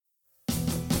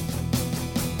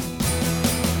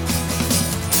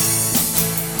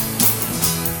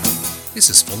This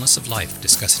is Fullness of Life,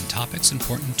 discussing topics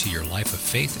important to your life of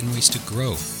faith and ways to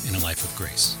grow in a life of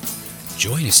grace.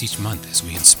 Join us each month as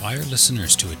we inspire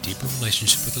listeners to a deeper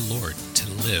relationship with the Lord to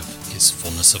live His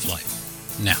fullness of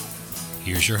life. Now,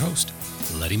 here's your host,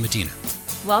 Letty Medina.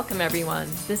 Welcome, everyone.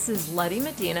 This is Letty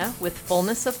Medina with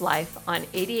Fullness of Life on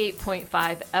 88.5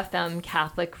 FM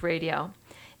Catholic Radio.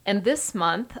 And this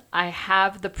month, I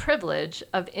have the privilege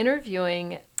of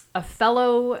interviewing a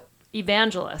fellow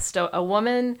evangelist, a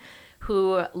woman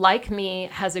who, like me,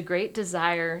 has a great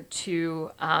desire to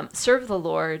serve the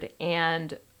Lord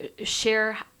and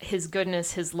share His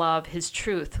goodness, His love, His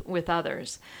truth with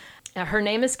others. Her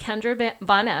name is Kendra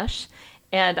Von Esch,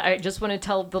 and I just want to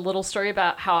tell the little story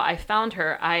about how I found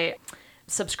her. I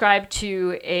subscribe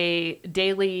to a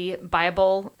daily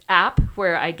Bible app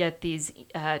where I get these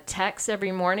texts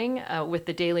every morning with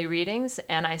the daily readings,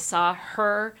 and I saw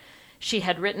her. She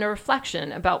had written a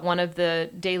reflection about one of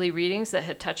the daily readings that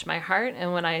had touched my heart.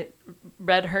 And when I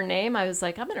read her name, I was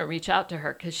like, I'm going to reach out to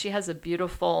her because she has a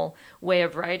beautiful way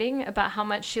of writing about how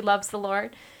much she loves the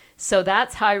Lord. So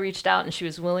that's how I reached out, and she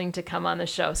was willing to come on the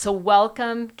show. So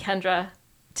welcome, Kendra,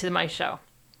 to my show.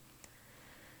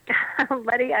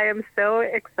 Letty, I am so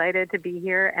excited to be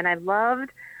here, and I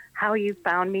loved how you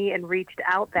found me and reached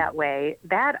out that way.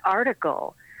 That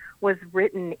article was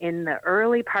written in the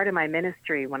early part of my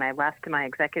ministry when I left my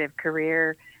executive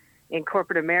career in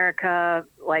corporate America,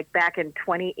 like back in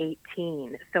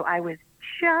 2018. So I was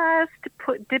just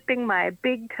dipping my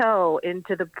big toe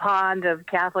into the pond of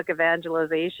Catholic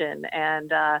evangelization.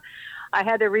 And I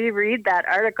had to reread that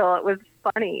article. It was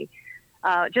funny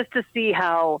just to see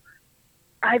how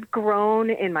I've grown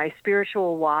in my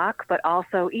spiritual walk, but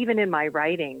also even in my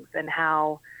writings, and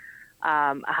how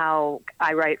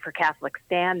I write for Catholic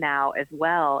Stand now, as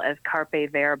well as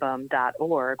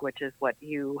carpeverbum.org, which is what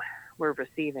you were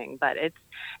receiving. But it's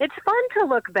fun to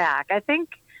look back. I think,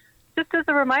 just as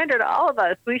a reminder to all of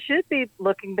us, we should be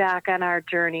looking back on our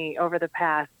journey over the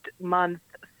past month,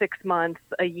 6 months,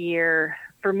 a year.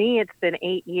 For me, it's been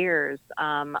 8 years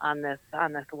on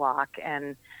this walk,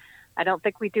 and I don't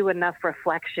think we do enough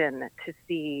reflection to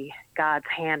see God's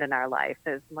hand in our life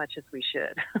as much as we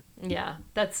should. Yeah,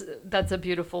 that's a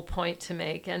beautiful point to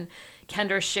make. And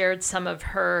Kendra shared some of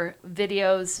her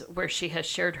videos where she has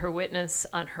shared her witness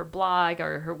on her blog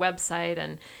or her website,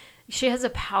 and she has a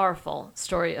powerful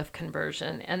story of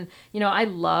conversion. And, I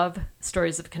love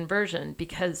stories of conversion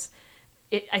because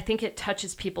I think it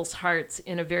touches people's hearts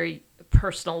in a very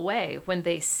personal way when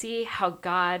they see how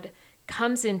God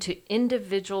comes into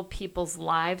individual people's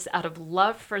lives out of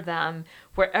love for them,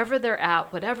 wherever they're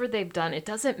at, whatever they've done, it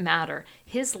doesn't matter.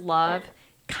 His love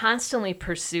constantly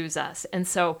pursues us. And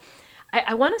so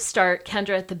I want to start,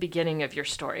 Kendra, at the beginning of your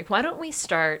story. Why don't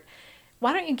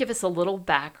you give us a little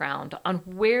background on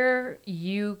where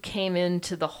you came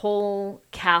into the whole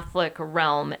Catholic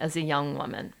realm as a young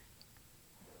woman?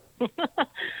 Well,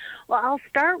 I'll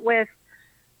start with,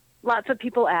 lots of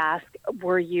people ask,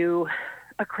 were you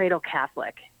a cradle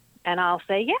Catholic? And I'll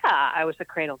say, yeah, I was a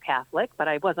cradle Catholic, but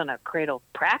I wasn't a cradle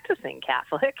practicing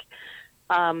Catholic.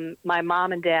 My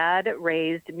mom and dad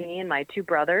raised me and my two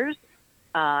brothers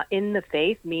in the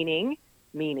faith, meaning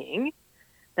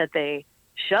that they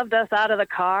shoved us out of the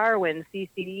car when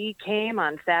CCD came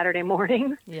on Saturday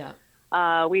mornings. Yeah.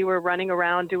 We were running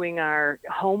around doing our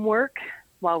homework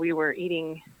while we were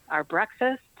eating our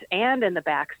breakfast, and in the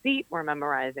back seat, we're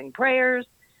memorizing prayers.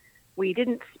 We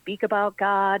didn't speak about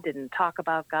God, didn't talk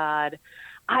about God.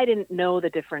 I didn't know the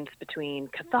difference between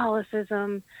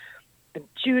Catholicism,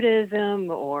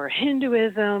 Judaism, or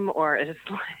Hinduism, or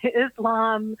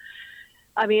Islam.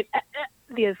 I mean,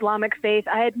 the Islamic faith.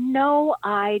 I had no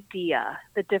idea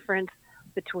the difference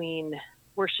between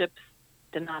worship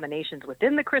denominations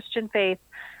within the Christian faith.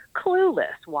 Clueless.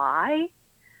 Why?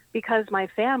 Because my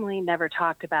family never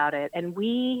talked about it, and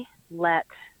we let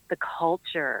the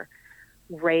culture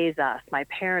raise us. My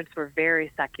parents were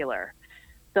very secular.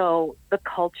 So the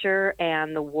culture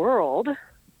and the world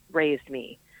raised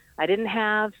me. I didn't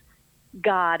have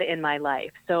God in my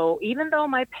life. So even though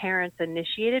my parents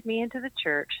initiated me into the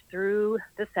church through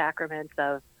the sacraments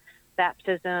of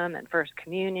baptism and First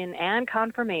Communion and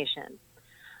confirmation,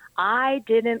 I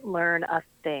didn't learn a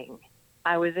thing.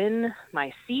 I was in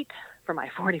my seat for my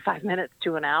 45 minutes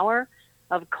to an hour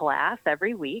of class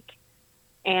every week.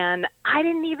 And I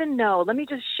didn't even know, let me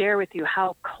just share with you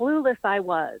how clueless I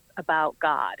was about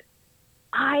God.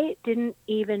 I didn't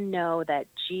even know that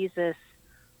Jesus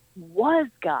was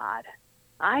God.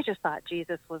 I just thought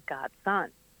Jesus was God's son.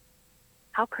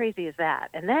 How crazy is that?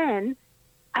 And then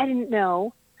I didn't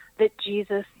know that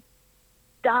Jesus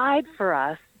died for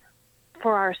us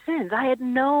for our sins. I had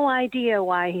no idea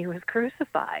why he was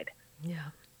crucified. Yeah.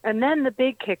 And then the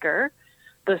big kicker,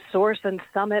 the source and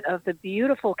summit of the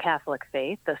beautiful Catholic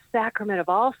faith, the sacrament of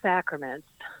all sacraments,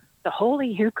 the Holy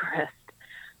Eucharist.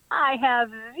 I have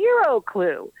zero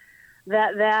clue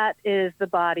that that is the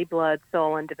body, blood,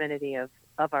 soul, and divinity of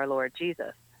our Lord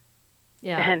Jesus.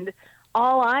 Yeah. And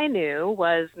all I knew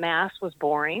was Mass was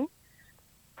boring.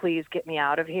 Please get me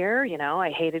out of here. You know,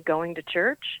 I hated going to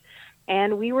church.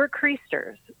 And we were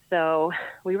Creasters. So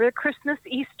we were Christmas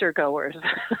Easter goers.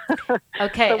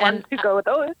 Okay. The ones who go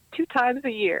those 2 times a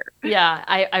year. Yeah,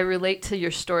 I relate to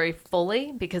your story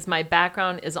fully because my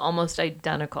background is almost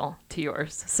identical to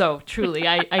yours. So truly,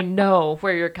 I know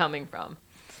where you're coming from.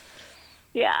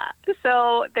 Yeah.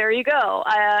 So there you go.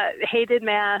 I hated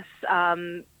Mass.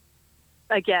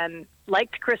 Again,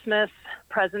 liked Christmas.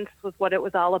 Presents was what it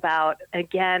was all about.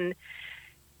 Again,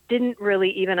 didn't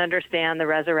really even understand the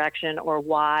resurrection or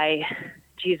why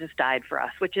Jesus died for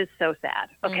us, which is so sad.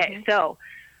 Okay, so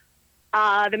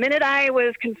the minute I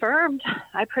was confirmed,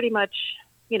 I pretty much,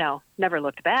 never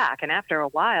looked back. And after a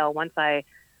while, once I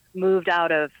moved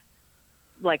out of,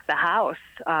 the house,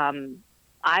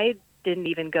 I didn't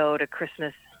even go to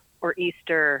Christmas or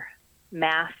Easter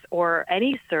Mass or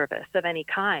any service of any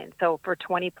kind. So for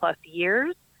 20-plus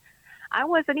years, I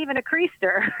wasn't even a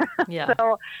Creaster. Yeah.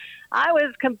 So I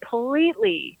was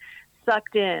completely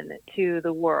sucked in to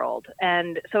the world.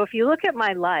 And so if you look at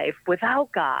my life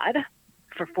without God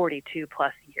for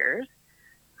 42-plus years,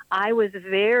 I was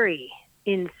very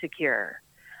insecure.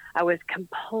 I was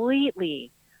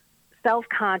completely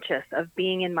self-conscious of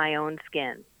being in my own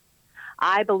skin.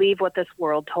 I believe what this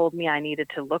world told me I needed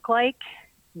to look like,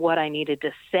 what I needed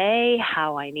to say,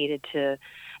 how I needed to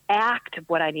act,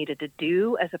 what I needed to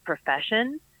do as a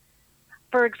profession.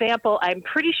 For example, I'm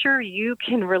pretty sure you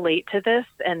can relate to this,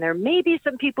 and there may be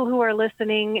some people who are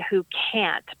listening who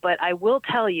can't, but I will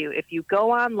tell you, if you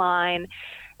go online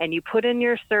and you put in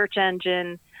your search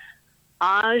engine,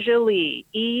 Enjoli,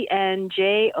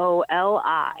 Enjoli,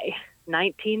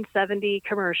 1970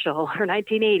 commercial or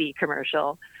 1980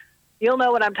 commercial, you'll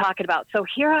know what I'm talking about. So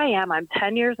here I am, I'm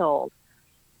 10 years old,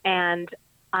 and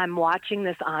I'm watching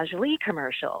this Enjoli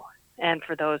commercial. And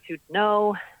for those who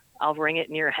know, I'll ring it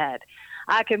in your head.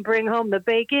 I can bring home the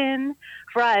bacon,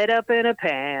 fry it up in a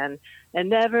pan, and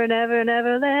never, never,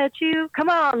 never let you... Come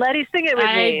on, Letty, sing it with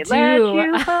me. Do. Let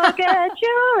you forget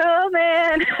you're a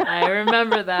man. I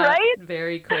remember that Right?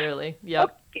 very clearly.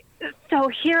 Yep. Okay. So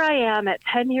here I am at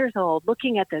 10 years old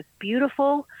looking at this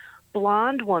beautiful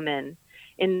blonde woman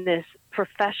in this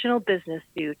professional business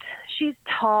suit. She's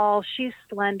tall, she's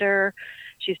slender.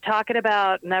 She's talking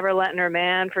about never letting her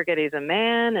man forget he's a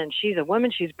man, and she's a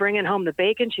woman. She's bringing home the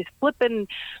bacon. She's flipping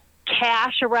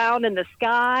cash around in the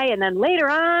sky, and then later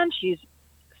on, she's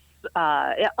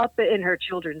up in her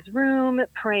children's room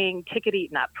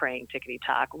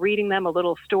reading them a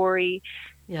little story.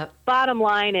 Yep. Bottom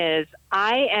line is,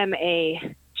 I am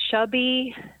a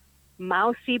chubby,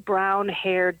 mousy,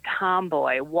 brown-haired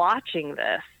tomboy watching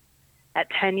this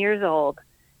at 10 years old.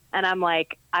 And I'm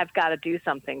like, I've got to do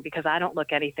something because I don't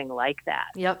look anything like that.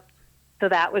 Yep. So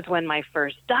that was when my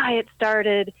first diet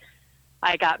started.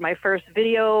 I got my first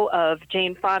video of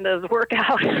Jane Fonda's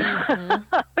workout,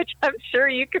 which I'm sure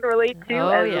you can relate to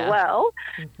well.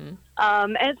 Mm-hmm.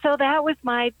 And so that was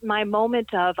my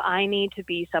moment of I need to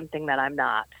be something that I'm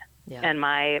not. Yeah. And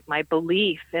my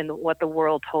belief in what the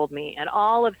world told me and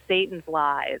all of Satan's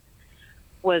lies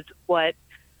was what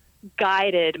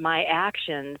guided my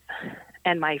actions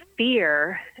and my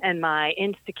fear and my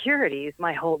insecurities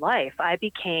my whole life. I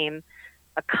became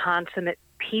a consummate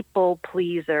people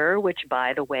pleaser, which,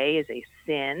 by the way, is a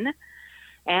sin.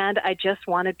 And I just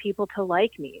wanted people to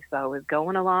like me. So I was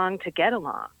going along to get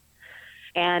along.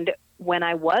 And when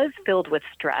I was filled with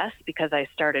stress, because I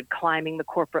started climbing the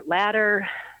corporate ladder,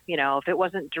 if it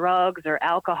wasn't drugs or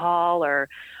alcohol or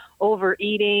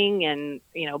overeating and,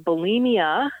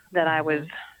 bulimia that I was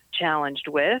challenged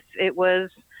with, it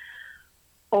was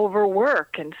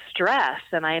overwork and stress,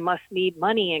 and I must need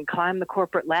money and climb the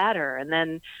corporate ladder. And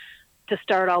then to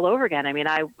start all over again,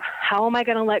 how am I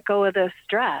going to let go of this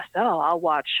stress? Oh, I'll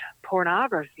watch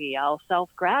pornography. I'll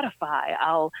self-gratify.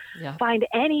 I'll find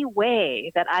any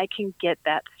way that I can get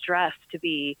that stress to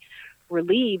be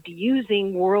relieved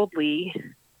using worldly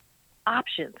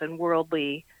options and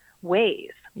worldly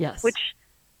ways, which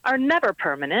are never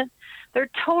permanent. They're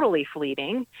totally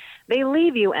fleeting. They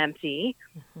leave you empty,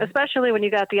 especially when you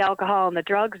got the alcohol and the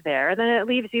drugs there. Then it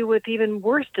leaves you with even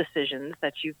worse decisions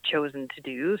that you've chosen to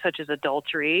do, such as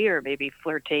adultery or maybe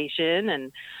flirtation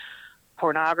and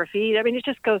pornography. It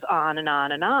just goes on and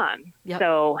on and on. Yep.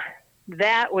 So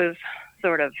that was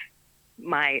sort of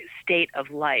my state of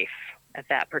life at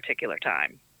that particular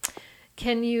time.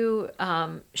 Can you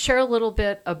share a little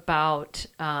bit about,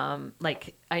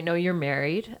 I know you're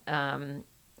married.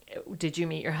 Did you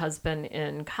meet your husband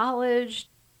in college?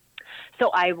 So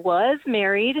I was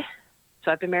married.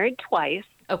 So I've been married twice.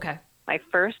 Okay. My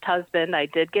first husband, I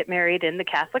did get married in the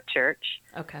Catholic Church.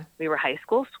 Okay. We were high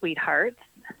school sweethearts.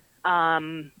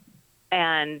 And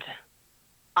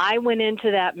I went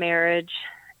into that marriage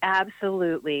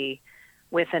absolutely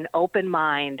with an open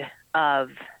mind of,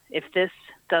 if this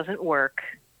doesn't work,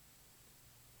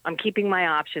 I'm keeping my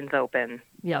options open.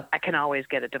 Yep. I can always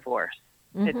get a divorce.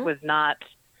 Mm-hmm. It was not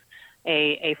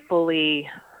a fully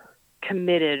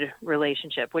committed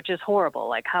relationship, which is horrible.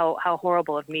 Like how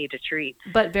horrible of me to treat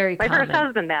but very my common. first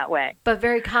husband that way. But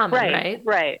very common, right?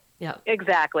 Right. Yeah.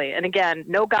 Exactly. And again,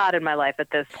 no God in my life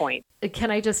at this point. Can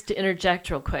I just interject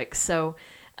real quick? So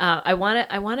I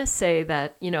want to say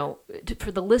that,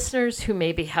 for the listeners who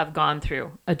maybe have gone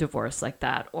through a divorce like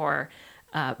that, or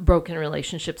broken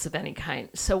relationships of any kind.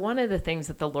 So one of the things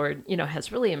that the Lord,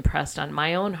 has really impressed on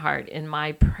my own heart in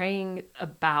my praying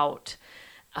about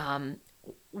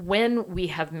when we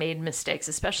have made mistakes,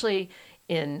 especially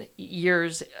in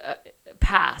years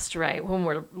past, right? When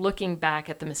we're looking back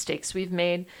at the mistakes we've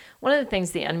made, one of the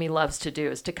things the enemy loves to do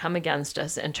is to come against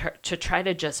us and to try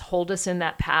to just hold us in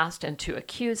that past and to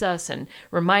accuse us and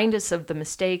remind us of the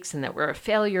mistakes and that we're a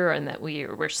failure and that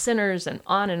we're sinners and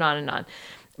on and on and on.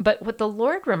 But what the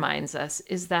Lord reminds us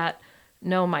is that,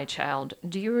 no, my child,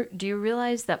 do you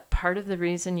realize that part of the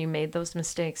reason you made those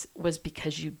mistakes was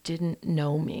because you didn't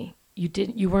know me?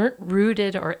 You weren't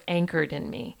rooted or anchored in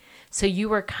me. So you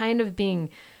were kind of being,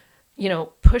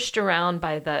 pushed around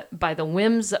by the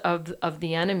whims of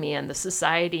the enemy and the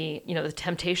society, the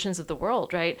temptations of the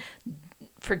world, right?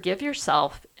 Forgive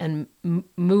yourself and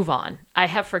move on. I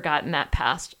have forgotten that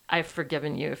past. I've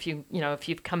forgiven you if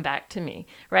you've come back to me,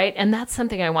 right? And that's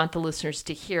something I want the listeners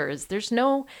to hear is there's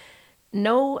no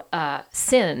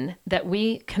sin that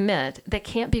we commit that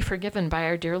can't be forgiven by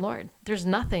our dear Lord. There's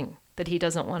nothing that he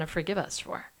doesn't want to forgive us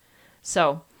for.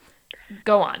 So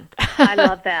go on. I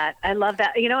love that. And let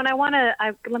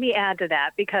me add to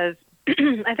that because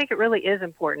I think it really is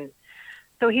important.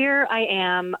 So here I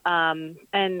am,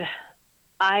 and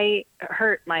I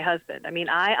hurt my husband. I mean,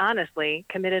 I honestly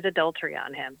committed adultery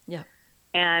on him. Yeah.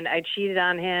 And I cheated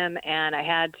on him, and I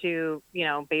had to,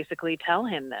 basically tell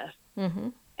him this. Mm-hmm.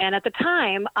 And at the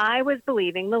time, I was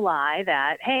believing the lie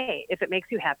that, hey, if it makes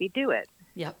you happy, do it.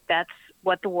 Yep. That's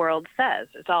what the world says.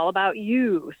 It's all about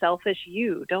you, selfish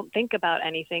you. Don't think about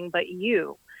anything but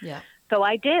you. Yeah. So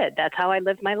I did. That's how I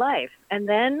lived my life. And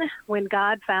then when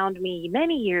God found me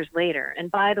many years later,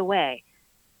 and by the way,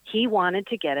 he wanted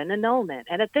to get an annulment.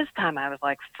 And at this time, I was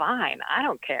like, fine, I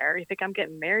don't care. You think I'm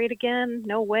getting married again?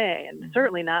 No way. And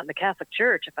certainly not in the Catholic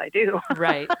Church if I do.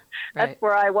 Right. That's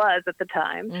where I was at the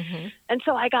time. Mm-hmm. And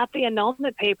so I got the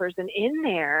annulment papers, and in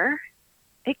there,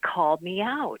 it called me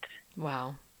out.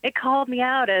 Wow. It called me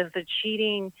out as the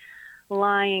cheating,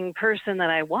 lying person that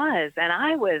I was. And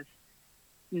I was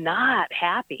not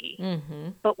happy. Mm-hmm.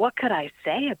 But what could I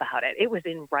say about it? It was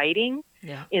in writing,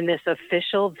 yeah, in this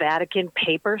official Vatican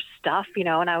paper stuff,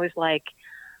 and I was like,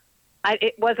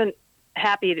 I wasn't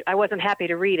happy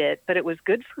to read it, but it was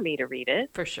good for me to read it.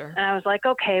 For sure. And I was like,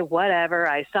 okay, whatever.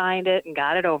 I signed it and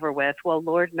got it over with. Well,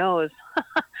 Lord knows,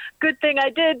 good thing I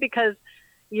did, because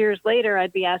years later,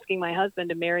 I'd be asking my husband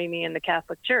to marry me in the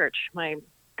Catholic Church, my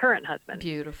current husband.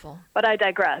 Beautiful. But I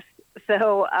digress.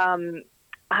 So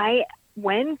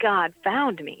when God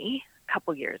found me a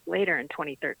couple years later in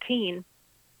 2013,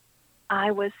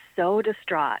 I was so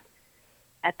distraught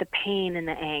at the pain and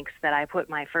the angst that I put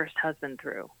my first husband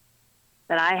through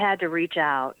that I had to reach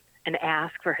out and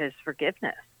ask for his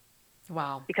forgiveness.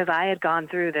 Wow. Because I had gone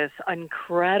through this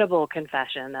incredible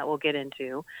confession that we'll get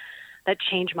into that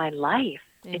changed my life.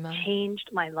 Amen. It changed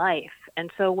my life.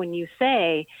 And so when you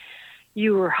say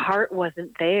your heart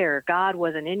wasn't there, God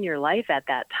wasn't in your life at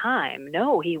that time,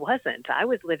 no, he wasn't. I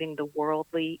was living the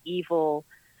worldly, evil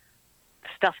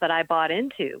stuff that I bought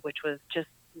into, which was just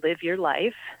live your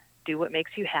life, do what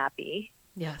makes you happy,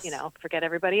 yes, forget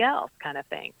everybody else kind of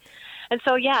thing. And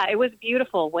so, yeah, it was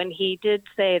beautiful when he did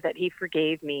say that he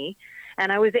forgave me, and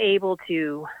I was able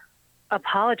to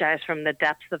apologize from the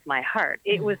depths of my heart.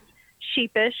 It was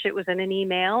sheepish. It was in an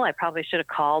email. I probably should have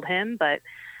called him, but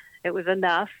it was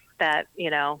enough that,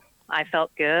 I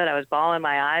felt good. I was bawling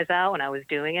my eyes out when I was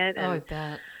doing it. I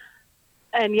bet.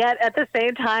 And yet at the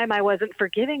same time, I wasn't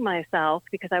forgiving myself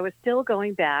because I was still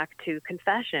going back to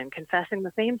confessing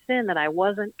the same sin that I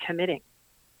wasn't committing.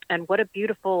 And what a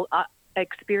beautiful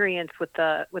experience with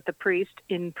the priest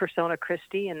in persona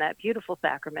Christi in that beautiful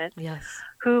sacrament, Yes.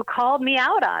 who called me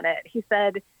out on it. He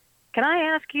said, "Can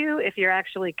I ask you if you're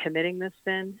actually committing this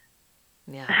sin?"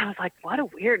 Yeah. And I was like, what a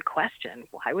weird question.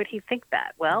 Why would he think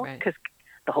that? Well, Right. because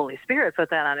the Holy Spirit put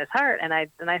that on his heart. And I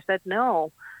said,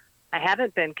 "No, I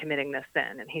haven't been committing this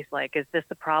sin." And he's like, "Is this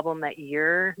a problem that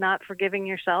you're not forgiving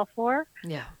yourself for?"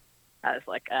 Yeah. I was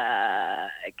like,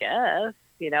 I guess,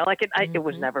 like it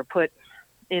was never put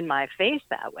in my face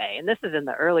that way. And this is in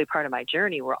the early part of my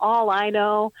journey, where all I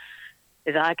know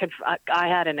is I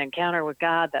had an encounter with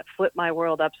God that flipped my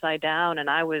world upside down. And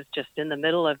I was just in the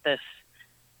middle of this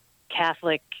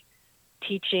Catholic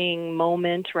teaching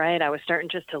moment, right? I was starting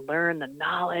just to learn the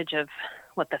knowledge of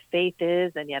what the faith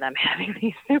is. And yet I'm having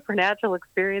these supernatural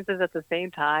experiences at the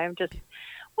same time. Just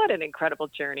what an incredible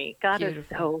journey. God Beautiful. is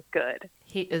so good.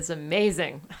 He is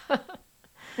amazing.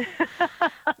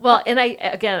 Well, and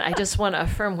I just want to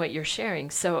affirm what you're sharing.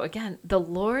 So again, the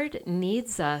Lord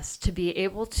needs us to be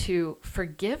able to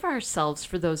forgive ourselves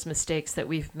for those mistakes that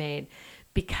we've made,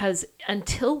 because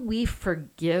until we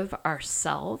forgive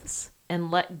ourselves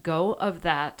and let go of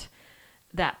that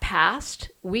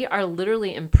past, we are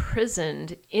literally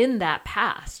imprisoned in that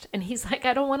past. And he's like,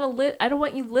 I don't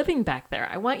want you living back there.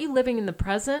 I want you living in the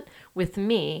present with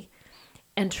me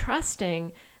and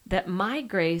trusting that my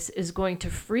grace is going to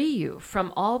free you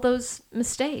from all those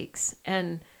mistakes,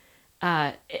 and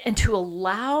to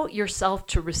allow yourself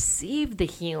to receive the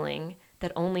healing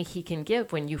that only he can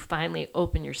give when you finally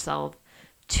open yourself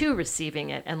to receiving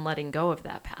it and letting go of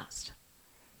that past.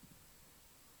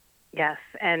 Yes,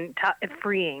 and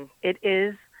freeing. It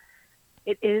is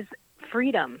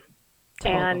freedom.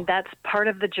 Total. And that's part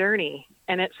of the journey.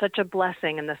 And it's such a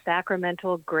blessing. And the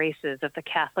sacramental graces of the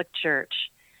Catholic Church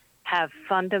have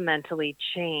fundamentally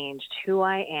changed who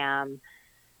I am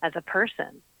as a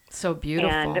person. So beautiful.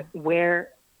 And where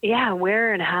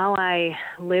and how I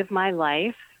live my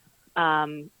life,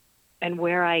 and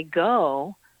where I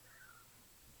go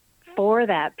for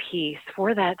that peace,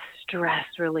 for that stress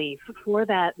relief, for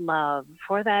that love,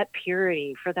 for that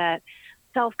purity, for that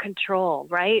self-control,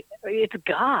 right? It's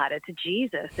God, it's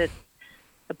Jesus, it's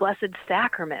the Blessed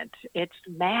Sacrament, it's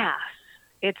Mass,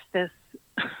 it's this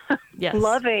Yes.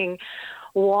 loving,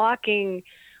 walking,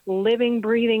 living,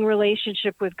 breathing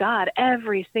relationship with God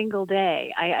every single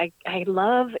day. I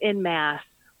love in Mass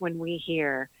when we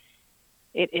hear,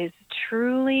 "It is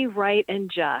truly right and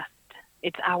just.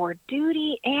 It's our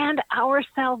duty and our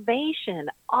salvation,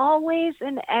 always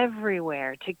and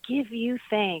everywhere, to give you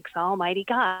thanks, Almighty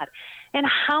God." And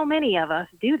how many of us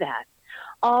do that?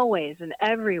 Always and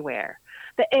everywhere.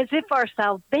 As if our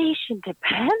salvation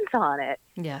depends on it.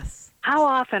 Yes. How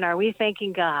often are we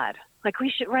thanking God? Like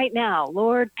we should right now.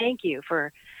 "Lord, thank you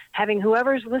for having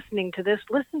whoever's listening to this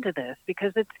listen to this,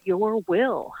 because it's your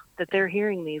will that they're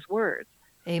hearing these words.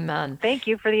 Amen. Thank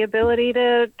you for the ability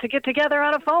to get together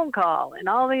on a phone call and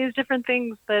all these different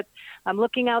things that I'm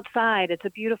looking outside. It's a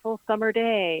beautiful summer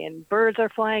day and birds are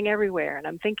flying everywhere. And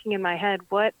I'm thinking in my head,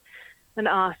 what an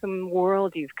awesome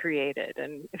world you've created.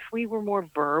 And if we were more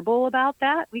verbal about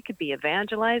that, we could be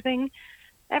evangelizing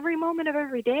every moment of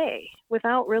every day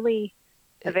without really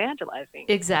evangelizing.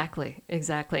 Exactly.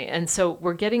 And so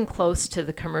we're getting close to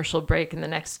the commercial break in the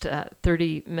next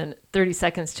 30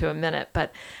 seconds to a minute.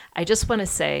 But I just want to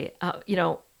say,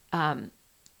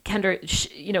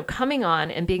 Kendra, coming on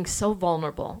and being so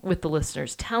vulnerable with the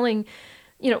listeners,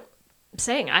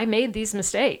 saying I made these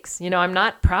mistakes, I'm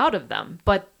not proud of them,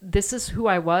 but this is who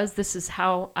I was. This is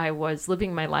how I was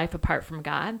living my life apart from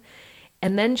God.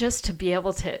 And then just to be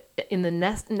able to, in the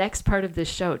next part of this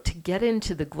show, to get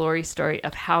into the glory story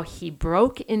of how he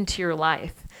broke into your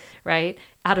life, right?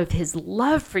 Out of his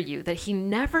love for you, that he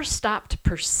never stopped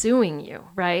pursuing you,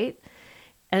 right?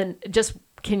 And just,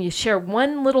 can you share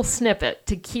one little snippet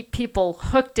to keep people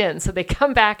hooked in so they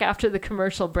come back after the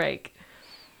commercial break?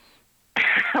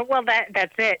 Well,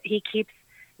 that's it. He keeps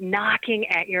knocking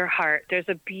at your heart. There's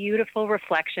a beautiful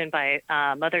reflection by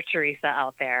Mother Teresa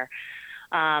out there.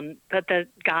 But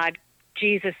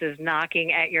Jesus is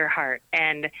knocking at your heart.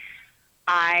 And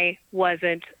I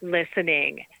wasn't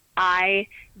listening. I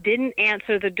didn't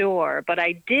answer the door, but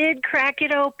I did crack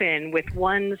it open with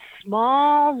one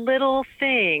small little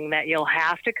thing that you'll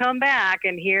have to come back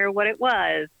and hear what it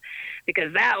was,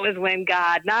 because that was when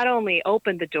God not only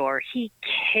opened the door, he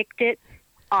kicked it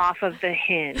off of the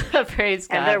hinge. Praise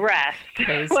God. And the rest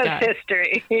was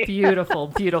history. Beautiful.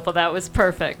 That was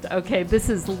perfect. Okay, this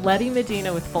is Letty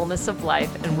Medina with Fullness of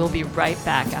Life, and we'll be right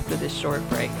back after this short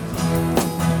break.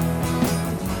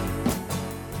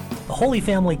 The Holy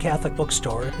Family Catholic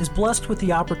Bookstore is blessed with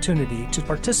the opportunity to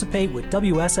participate with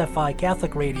WSFI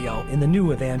Catholic Radio in the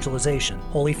new evangelization.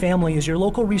 Holy Family is your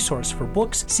local resource for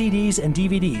books, CDs, and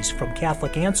DVDs from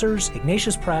Catholic Answers,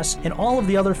 Ignatius Press, and all of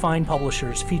the other fine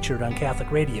publishers featured on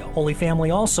Catholic Radio. Holy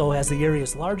Family also has the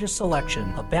area's largest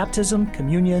selection of baptism,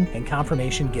 communion, and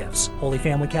confirmation gifts. Holy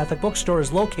Family Catholic Bookstore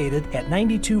is located at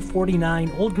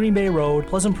 9249 Old Green Bay Road,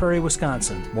 Pleasant Prairie,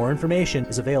 Wisconsin. More information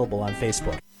is available on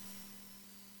Facebook.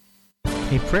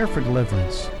 A prayer for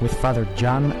deliverance with Father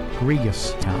John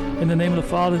Gregastown. In the name of the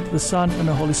Father, the Son, and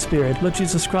the Holy Spirit. Lord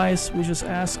Jesus Christ, we just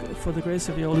ask for the grace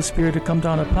of your Holy Spirit to come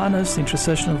down upon us, the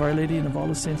intercession of Our Lady and of all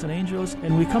the saints and angels,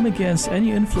 and we come against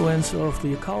any influence of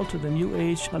the occult or the New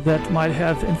Age that might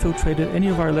have infiltrated any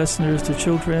of our listeners, their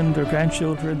children, their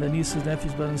grandchildren, their nieces,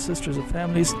 nephews, brothers and sisters, and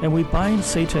families, and we bind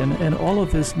Satan and all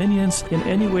of his minions in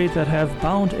any way that have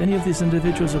bound any of these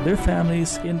individuals or their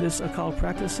families in this occult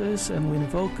practices, and we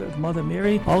invoke Mother Mary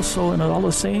also and all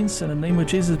the saints, in the name of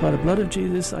Jesus, by the blood of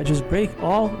Jesus, I just break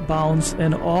all bounds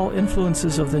and all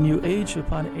influences of the New Age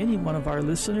upon any one of our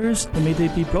listeners, and may they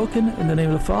be broken in the name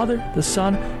of the Father, the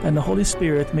Son, and the Holy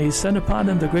Spirit. May He send upon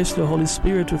them the grace of the Holy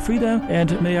Spirit to free them,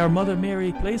 and may our Mother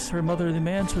Mary place her motherly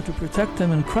mantle to protect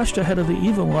them and crush the head of the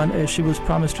evil one, as she was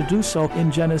promised to do so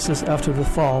in Genesis after the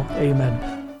fall.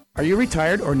 Amen. Are you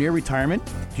retired or near retirement?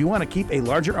 Do you want to keep a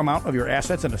larger amount of your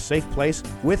assets in a safe place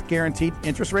with guaranteed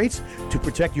interest rates to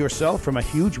protect yourself from a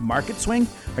huge market swing?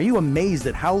 Are you amazed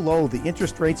at how low the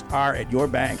interest rates are at your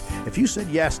bank? If you said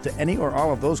yes to any or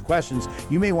all of those questions,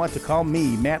 you may want to call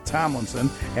me, Matt Tomlinson,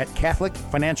 at Catholic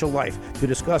Financial Life to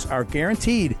discuss our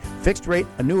guaranteed fixed rate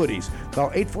annuities. Call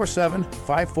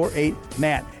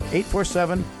 847-548-MATT,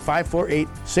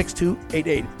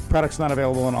 847-548-6288. Products not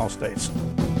available in all states.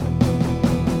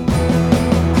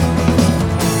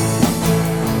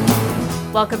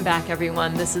 Welcome back,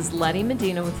 everyone. This is Letty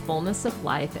Medina with Fullness of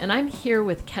Life, and I'm here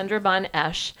with Kendra Von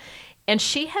Esch, and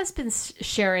she has been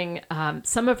sharing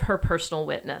some of her personal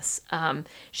witness.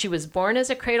 She was born as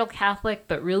a cradle Catholic,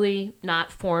 but really not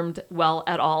formed well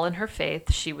at all in her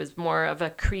faith. She was more of a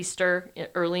creaster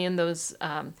early in those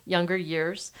younger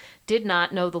years, did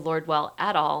not know the Lord well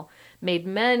at all, made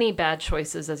many bad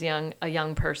choices as a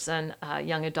young person, a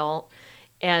young adult,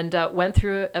 and went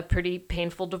through a pretty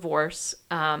painful divorce.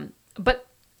 But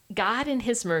God in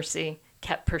His mercy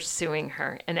kept pursuing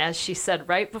her. And as she said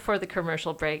right before the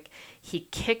commercial break, He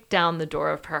kicked down the door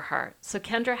of her heart. So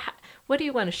Kendra, what do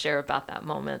you want to share about that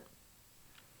moment?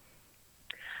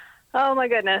 Oh my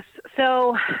goodness.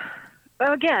 So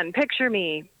again, picture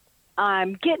me.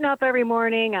 I'm getting up every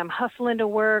morning. I'm hustling to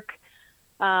work.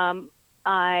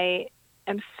 I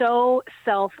am so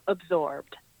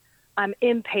self-absorbed. I'm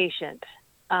impatient.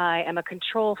 I am a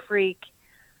control freak.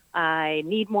 I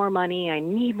need more money. I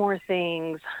need more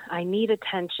things. I need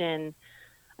attention.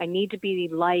 I need to be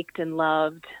liked and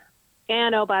loved.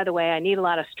 And, oh, by the way, I need a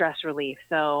lot of stress relief.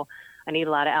 So I need a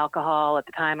lot of alcohol. At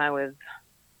the time, I was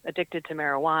addicted to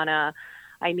marijuana.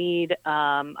 I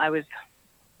was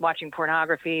watching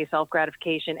pornography,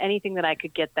 self-gratification, anything that I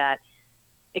could get that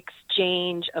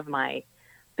exchange of my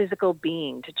physical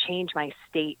being to change my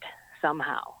state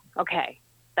somehow. Okay,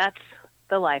 that's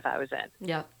the life I was in.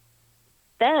 Yeah.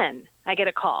 Then I get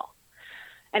a call,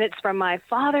 and it's from my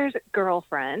father's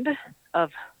girlfriend of,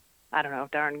 I don't know,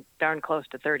 darn close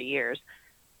to 30 years.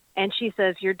 And she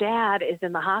says, your dad is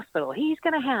in the hospital. He's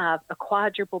going to have a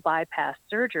quadruple bypass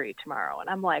surgery tomorrow.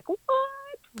 And I'm like, what?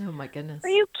 Oh, my goodness. Are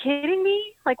you kidding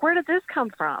me? Like, where did this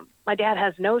come from? My dad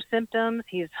has no symptoms.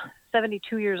 He's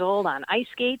 72 years old on ice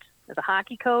skates as a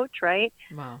hockey coach, right?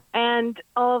 Wow. And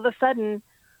all of a sudden,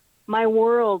 my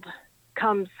world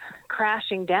comes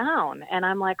crashing down, and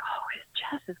I'm like, oh, his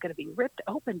chest is going to be ripped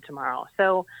open tomorrow.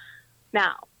 So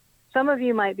now, some of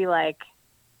you might be like,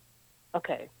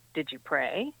 okay, did you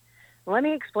pray? Let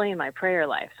me explain my prayer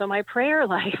life. So my prayer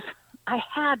life, I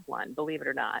had one, believe it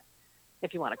or not,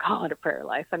 if you want to call it a prayer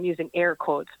life. I'm using air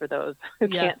quotes for those who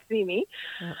can't see me.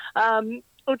 Yeah.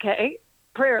 Okay,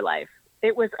 prayer life.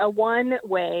 It was a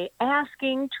one-way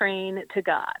asking train to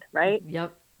God, right?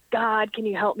 Yep. God, can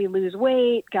you help me lose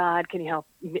weight? God, can you help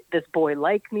this boy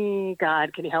like me?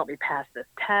 God, can you help me pass this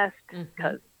test?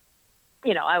 Because,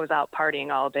 I was out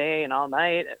partying all day and all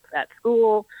night at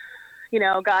school.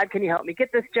 God, can you help me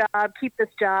get this job, keep this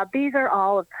job? These are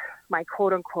all of my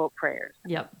quote-unquote prayers.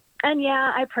 Yep. And,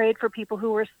 yeah, I prayed for people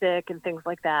who were sick and things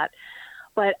like that.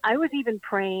 But I was even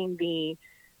praying the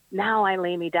now I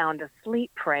lay me down to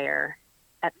sleep prayer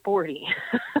at 40,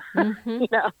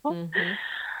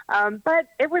 but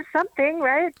it was something,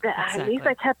 right? Exactly. At least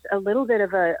I kept a little bit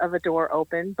of a door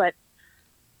open, but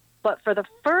for the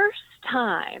first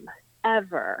time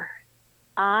ever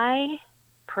I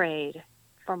prayed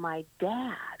for my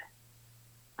dad.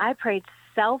 I prayed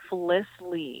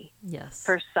selflessly Yes.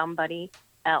 for somebody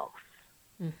else.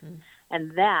 Mm-hmm.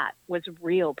 And that was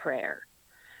real prayer.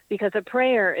 Because a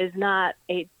prayer is not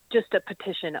just a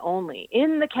petition only.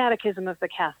 In the Catechism of the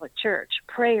Catholic Church,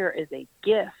 prayer is a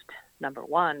gift, number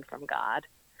one, from God.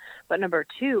 But number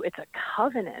two, it's a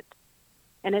covenant.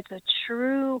 And it's a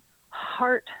true,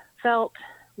 heartfelt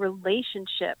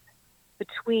relationship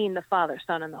between the Father,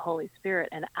 Son, and the Holy Spirit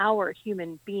and our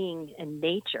human being and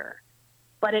nature.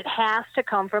 But it has to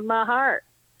come from the heart.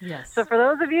 Yes. So for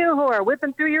those of you who are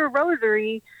whipping through your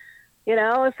rosary,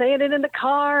 saying it in the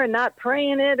car and not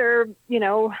praying it or,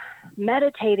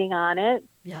 meditating on it,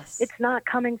 yes, it's not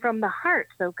coming from the heart.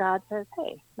 So God says,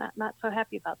 hey, not so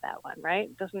happy about that one,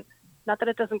 right? Not that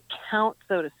it doesn't count,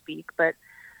 so to speak, but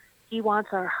he wants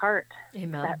our heart,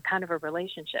 Amen. that kind of a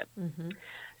relationship. Mm-hmm.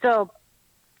 So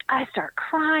I start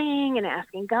crying and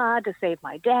asking God to save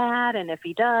my dad, and if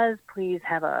he does, please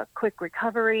have a quick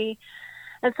recovery.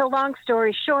 And so long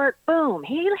story short, boom,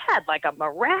 he had like a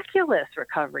miraculous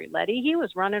recovery, Letty. He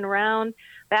was running around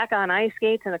back on ice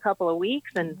skates in a couple of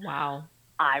weeks. And wow,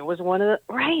 I was one of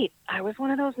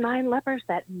those 9 lepers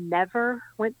that never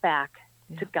went back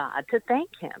to God to thank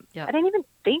him. Yep. I didn't even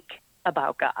think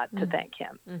about God to thank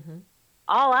him. Mm-hmm.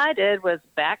 All I did was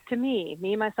back to me,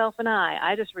 myself, and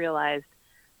I just realized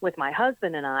with my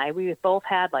husband and I, we both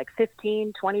had like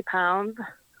 15, 20 pounds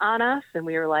on us. And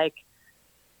we were like,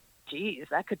 geez,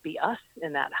 that could be us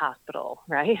in that hospital,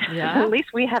 right? Yeah. At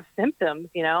least we have symptoms,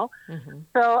 Mm-hmm.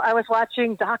 So I was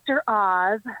watching Dr.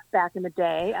 Oz back in the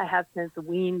day. I have since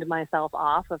weaned myself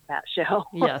off of that show.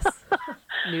 Yes.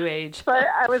 New age. But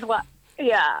I was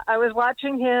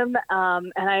watching him,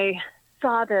 and I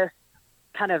saw this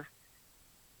kind of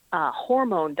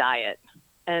hormone diet,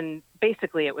 and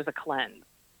basically it was a cleanse.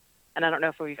 And I don't know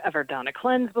if we've ever done a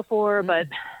cleanse before, but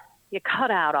you cut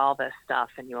out all this stuff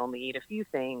and you only eat a few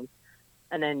things,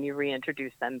 and then you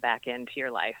reintroduce them back into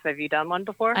your life. Have you done one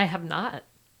before? I have not.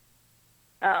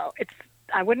 Oh,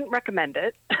 I wouldn't recommend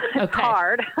it. It's Okay.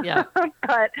 hard. Yeah.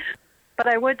 But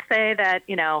I would say that,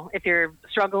 if you're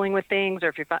struggling with things or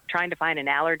if you're trying to find an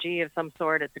allergy of some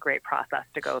sort, it's a great process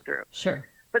to go through. Sure.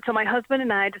 But so my husband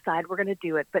and I decide we're going to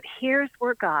do it. But here's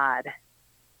where God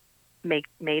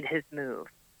made his move.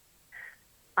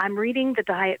 I'm reading the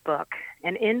diet book,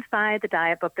 and inside the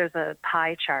diet book, there's a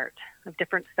pie chart of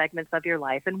different segments of your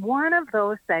life. And one of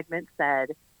those segments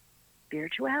said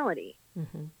spirituality.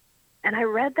 Mm-hmm. And I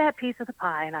read that piece of the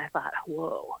pie, and I thought,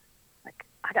 whoa, like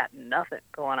I got nothing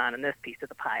going on in this piece of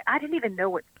the pie. I didn't even know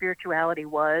what spirituality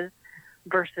was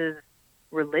versus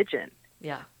religion.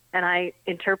 Yeah. And I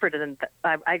interpreted them,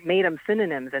 I made them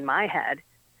synonyms in my head.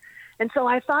 And so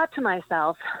I thought to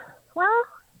myself, well,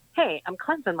 hey, I'm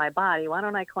cleansing my body. Why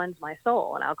don't I cleanse my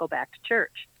soul? And I'll go back to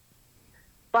church.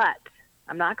 But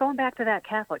I'm not going back to that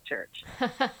Catholic church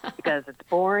because it's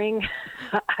boring.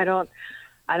 I don't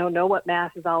know what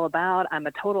Mass is all about. I'm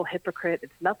a total hypocrite.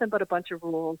 It's nothing but a bunch of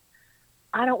rules.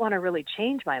 I don't want to really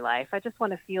change my life. I just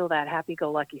want to feel that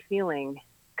happy-go-lucky feeling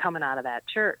coming out of that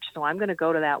church. So I'm going to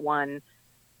go to that one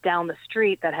down the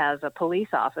street that has a police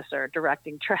officer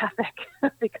directing traffic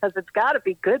because it's got to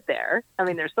be good there. I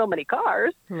mean, there's so many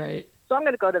cars. Right. So I'm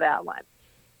going to go to that one.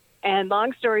 And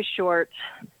long story short,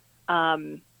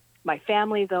 my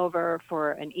family's over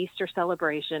for an Easter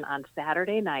celebration on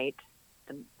Saturday night,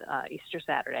 Easter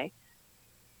Saturday,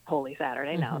 Holy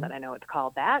Saturday, now that I know it's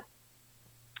called that.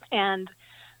 And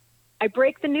I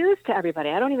break the news to everybody.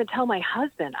 I don't even tell my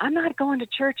husband. I'm not going to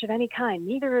church of any kind.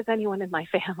 Neither is anyone in my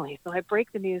family. So I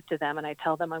break the news to them, and I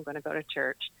tell them I'm going to go to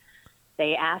church.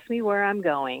 They ask me where I'm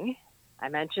going. I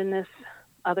mention this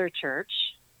other church.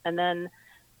 And then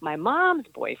my mom's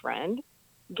boyfriend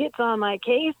gets on my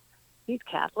case. He's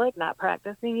Catholic, not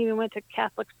practicing, even went to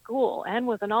Catholic school and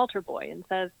was an altar boy, and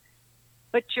says,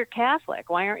 but you're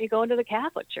Catholic. Why aren't you going to the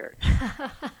Catholic church?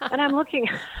 And I'm looking...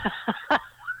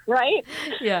 Right?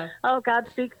 Yeah. Oh, God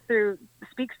speaks through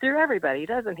everybody,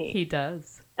 doesn't he? He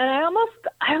does. And I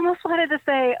almost wanted to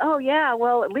say, oh yeah,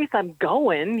 well at least I'm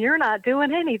going. You're not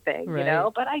doing anything,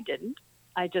 right. But I didn't.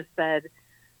 I just said,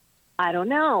 I don't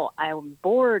know. I'm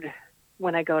bored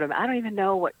when I go to. I don't even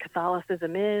know what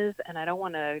Catholicism is, and I don't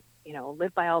want to,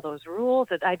 live by all those rules.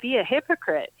 I'd be a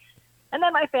hypocrite. And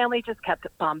then my family just kept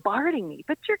bombarding me.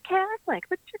 But you're Catholic.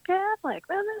 But you're Catholic.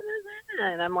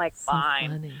 And I'm like, so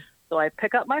fine. Funny. So I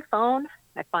pick up my phone,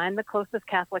 I find the closest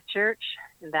Catholic church,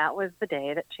 and that was the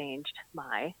day that changed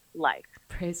my life.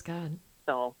 Praise God.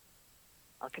 So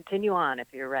I'll continue on if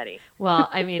you're ready. Well,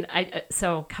 I mean,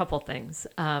 so a couple things.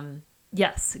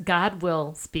 Yes, God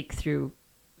will speak through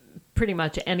pretty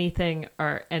much anything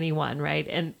or anyone, right?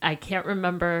 And I can't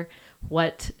remember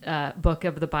what book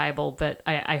of the Bible, but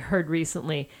I heard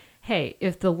recently, hey,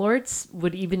 if the Lord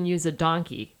would even use a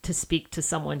donkey to speak to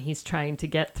someone he's trying to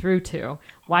get through to,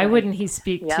 why wouldn't he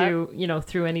speak to,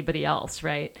 through anybody else,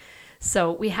 right?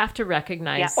 So we have to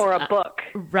recognize... or a book.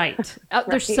 Right.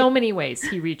 There's so many ways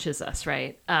he reaches us,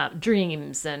 right?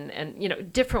 Dreams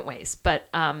and different ways. But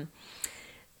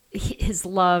his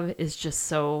love is just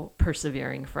so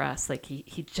persevering for us. Like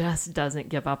he just doesn't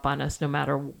give up on us no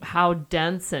matter how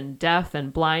dense and deaf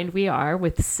and blind we are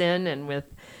with sin and with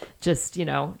just,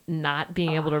 not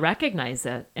being able to recognize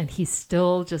it. And he's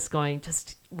still just going,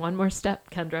 just one more step,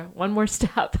 Kendra, one more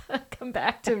step. Come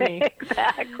back to me.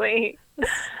 Exactly.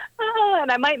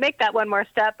 And I might make that one more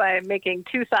step by making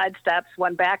 2 side steps,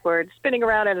 one backwards, spinning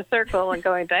around in a circle and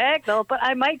going diagonal, but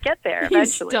I might get there eventually. You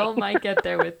still might get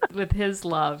there with his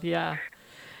love, yeah.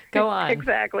 Go on.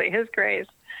 Exactly, his grace.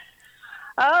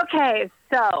 Okay,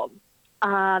 so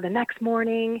the next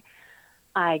morning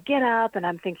I get up and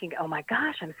I'm thinking, oh my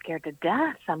gosh, I'm scared to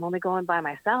death. I'm only going by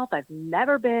myself. I've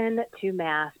never been to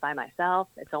Mass by myself.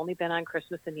 It's only been on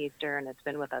Christmas and Easter, and it's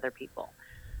been with other people.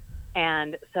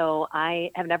 And so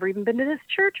I have never even been to this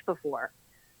church before.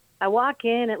 I walk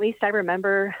in, at least I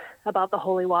remember about the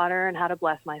holy water and how to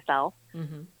bless myself.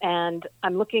 Mm-hmm. And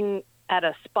I'm looking at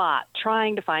a spot,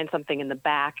 trying to find something in the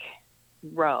back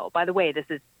row. By the way, this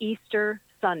is Easter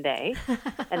Sunday,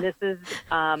 and this is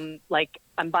I'm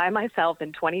by myself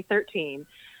in 2013.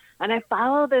 And I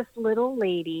follow this little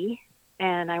lady,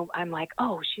 and I'm like,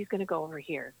 oh, she's going to go over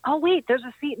here. Oh, wait, there's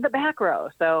a seat in the back row.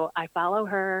 So I follow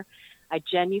her. I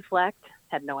genuflect,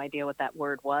 had no idea what that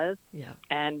word was. Yeah.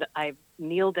 And I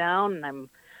kneel down and I'm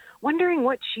wondering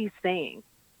what she's saying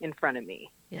in front of me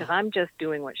because I'm just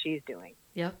doing what she's doing.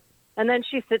 Yep. And then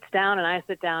she sits down and I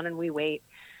sit down and we wait.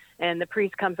 And the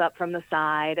priest comes up from the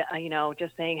side,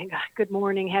 just saying, good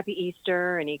morning, happy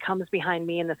Easter. And he comes behind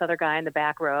me and this other guy in the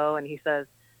back row and he says,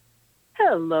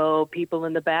 hello, people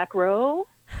in the back row.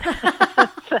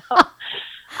 So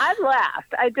I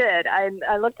laughed. I did.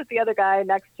 I looked at the other guy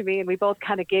next to me and we both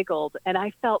kind of giggled and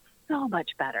I felt so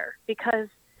much better because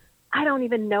I don't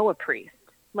even know a priest,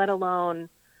 let alone,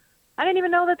 I didn't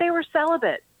even know that they were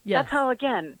celibate. Yes. That's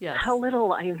how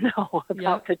little I know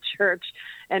about the church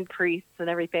and priests and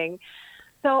everything.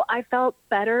 So I felt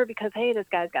better because, hey, this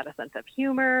guy's got a sense of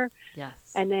humor. Yes.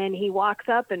 And then he walks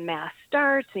up and Mass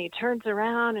starts and he turns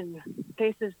around and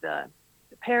faces the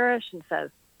parish and says,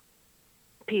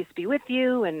 peace be with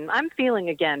you. And I'm feeling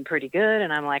again pretty good.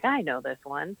 And I'm like, I know this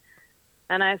one.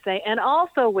 And I say, and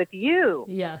also with you.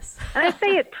 Yes. And I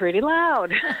say it pretty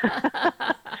loud.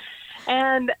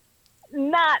 And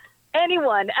not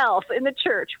anyone else in the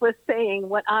church was saying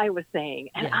what I was saying.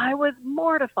 And I was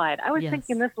mortified. I was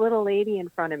thinking this little lady in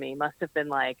front of me must have been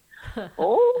like,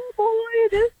 oh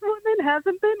boy, this woman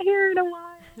hasn't been here in a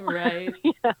while. Right.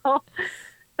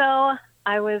 So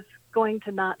I was going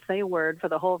to not say a word for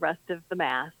the whole rest of the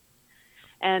Mass.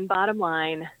 And bottom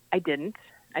line, I didn't.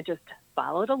 I just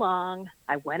followed along.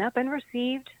 I went up and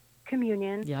received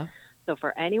communion. Yeah. So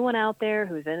for anyone out there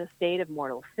who's in a state of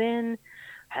mortal sin,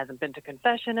 hasn't been to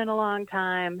confession in a long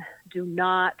time, do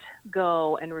not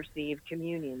go and receive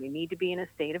communion. You need to be in a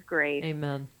state of grace.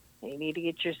 Amen. You need to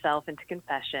get yourself into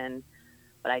confession.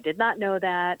 But I did not know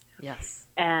that. Yes.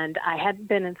 And I hadn't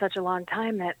been in such a long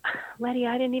time that, Letty,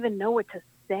 I didn't even know what to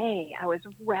say. I was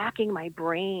racking my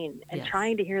brain and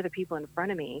trying to hear the people in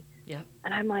front of me. Yep.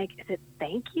 And I'm like, is it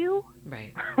thank you?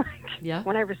 Right. Yeah.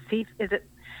 When I receive, it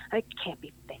can't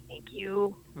be thank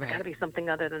you. Right. It's got to be something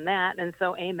other than that. And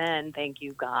so, amen. Thank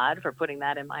you, God, for putting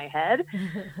that in my head.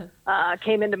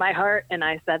 Came into my heart, and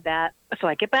I said that. So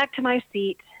I get back to my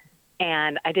seat,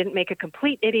 and I didn't make a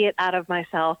complete idiot out of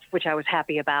myself, which I was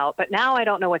happy about. But now I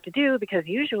don't know what to do because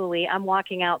usually I'm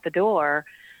walking out the door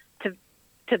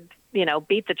to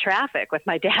beat the traffic with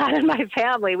my dad and my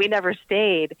family. We never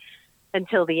stayed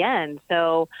until the end.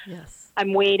 So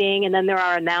I'm waiting, and then there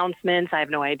are announcements. I have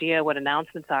no idea what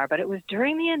announcements are, but it was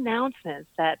during the announcements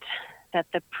that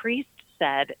the priest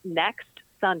said, next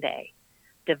Sunday,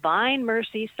 Divine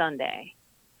Mercy Sunday,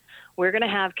 we're going to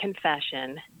have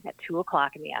confession at 2:00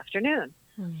 in the afternoon.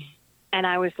 And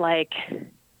I was like,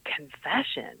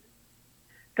 confession?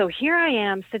 So here I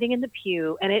am sitting in the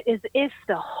pew, and it is as if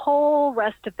the whole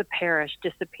rest of the parish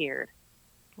disappeared.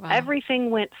 Wow.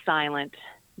 Everything went silent.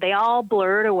 They all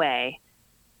blurred away.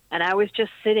 And I was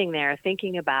just sitting there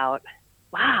thinking about,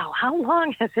 wow, how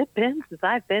long has it been since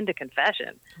I've been to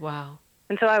confession? Wow.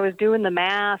 And so I was doing the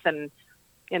math, and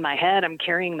in my head, I'm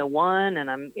carrying the one,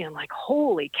 and I'm like,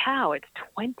 holy cow, it's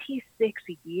 26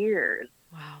 years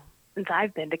since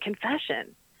I've been to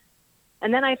confession.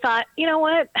 And then I thought, you know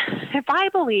what? If I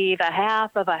believe a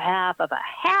half of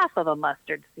a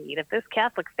mustard seed of this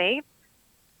Catholic faith,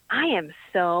 I am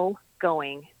so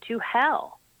going to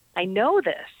hell. I know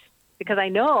this because I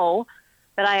know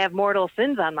that I have mortal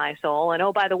sins on my soul. And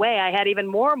oh, by the way, I had even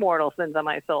more mortal sins on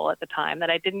my soul at the time that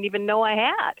I didn't even know I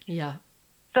had. Yeah.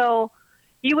 So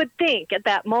you would think at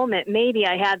that moment, maybe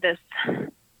I had this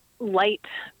light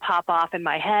pop off in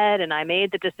my head and I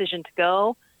made the decision to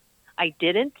go. I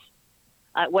didn't.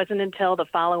 It wasn't until the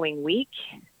following week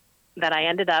that I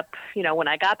ended up, when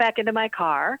I got back into my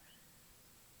car,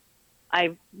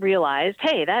 I realized,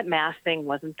 hey, that Mass thing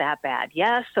wasn't that bad.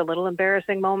 Yes, a little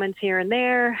embarrassing moments here and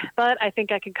there, but I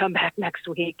think I can come back next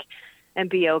week and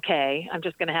be okay. I'm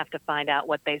just going to have to find out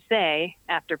what they say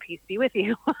after Peace Be With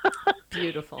You.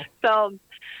 Beautiful. So,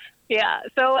 yeah.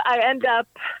 So I end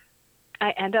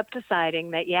up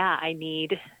deciding that, I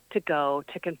need to go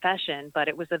to confession, but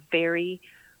it was a very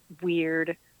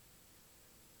weird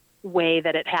way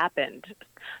that it happened.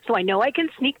 So I know I can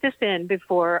sneak this in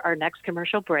before our next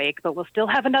commercial break, but we'll still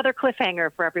have another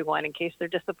cliffhanger for everyone in case they're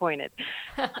disappointed.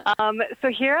 So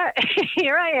here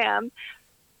I am.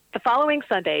 The following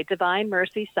Sunday, Divine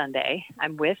Mercy Sunday,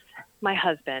 I'm with my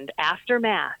husband after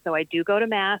Mass. So I do go to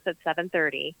Mass at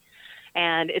 7:30.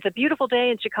 And it's a beautiful day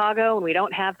in Chicago, and we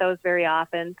don't have those very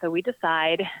often. So we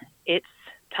decide it's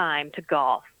time to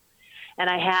golf. And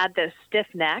I had this stiff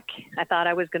neck. I thought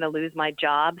I was going to lose my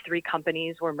job. 3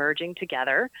 companies were merging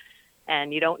together,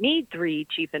 and you don't need 3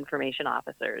 chief information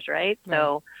officers, right?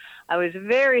 So I was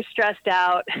very stressed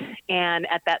out, and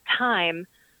at that time,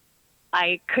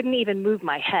 I couldn't even move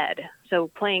my head. So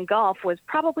playing golf was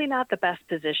probably not the best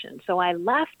position. So I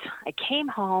left. I came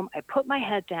home. I put my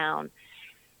head down,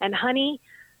 and honey,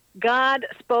 God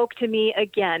spoke to me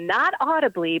again, not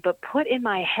audibly, but put in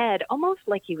my head, almost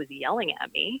like he was yelling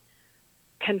at me,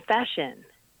 confession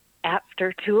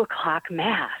after 2:00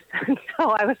 Mass.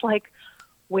 So I was like,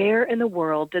 where in the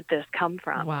world did this come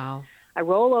from? Wow. I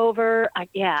roll over. I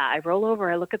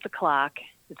look at the clock.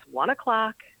 It's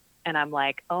 1:00, and I'm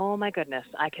like, oh my goodness,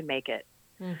 I can make it.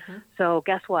 Mm-hmm. So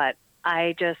guess what?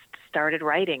 I just started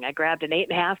writing. I grabbed an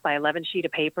 8.5 by 11 sheet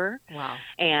of paper. Wow.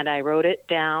 And I wrote it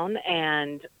down,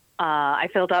 and I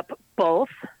filled up both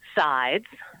sides.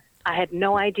 I had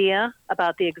no idea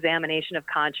about the examination of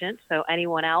conscience. So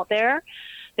anyone out there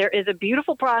is a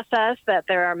beautiful process that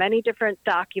there are many different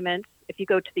documents. If you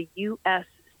go to the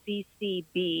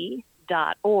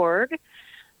usccb.org,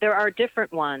 there are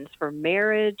different ones for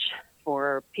marriage,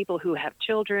 for people who have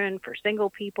children, for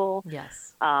single people,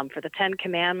 yes, for the 10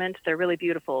 Commandments. They're really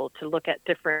beautiful to look at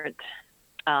different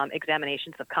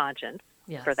examinations of conscience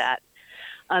for that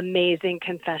amazing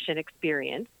confession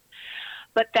experience.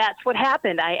 But that's what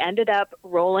happened. I ended up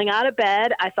rolling out of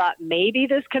bed. I thought maybe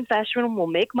this confession will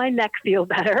make my neck feel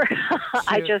better.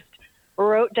 I just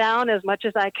wrote down as much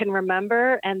as I can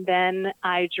remember, and then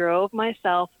I drove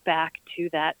myself back to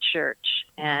that church.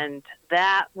 And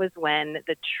that was when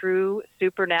the true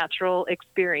supernatural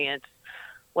experience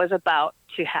was about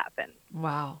to happen.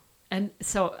 Wow. And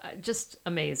so just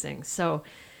amazing. So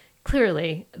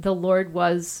clearly, the Lord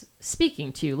was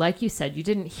speaking to you. Like you said, you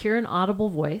didn't hear an audible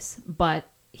voice, but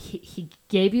he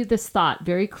gave you this thought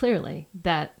very clearly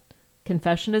that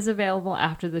confession is available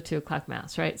after the 2:00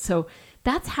 Mass, right? So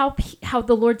that's how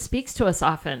the Lord speaks to us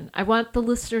often. I want the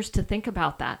listeners to think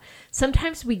about that.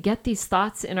 Sometimes we get these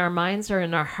thoughts in our minds or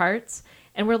in our hearts,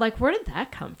 and we're like, where did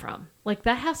that come from? Like,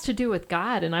 that has to do with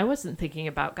God, and I wasn't thinking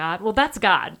about God. Well, that's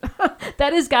God.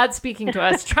 That is God speaking to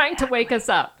us, trying to wake us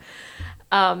up.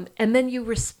 And then you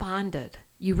responded.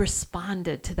 You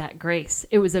responded to that grace.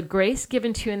 It was a grace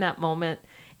given to you in that moment,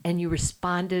 and you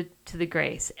responded to the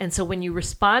grace. And so when you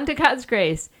respond to God's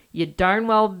grace, you darn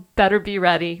well better be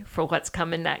ready for what's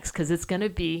coming next, because it's going to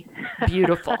be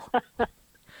beautiful.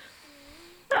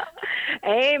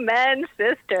 Amen,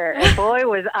 sister. And boy,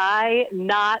 was I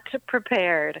not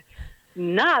prepared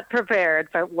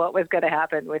for what was going to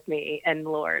happen with me and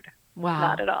Lord. Wow.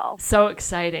 Not at all. So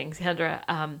exciting,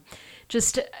 Kendra.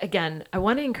 Just again, I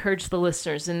want to encourage the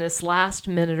listeners in this last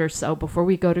minute or so before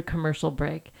we go to commercial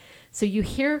break. So you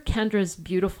hear Kendra's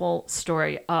beautiful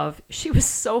story of she was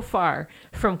so far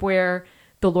from where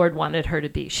the Lord wanted her to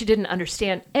be. She didn't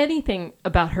understand anything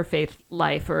about her faith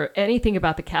life or anything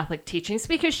about the Catholic teachings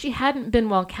because she hadn't been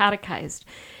well catechized.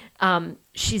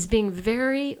 She's being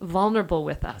very vulnerable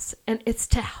with us. And it's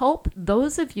to help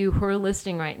those of you who are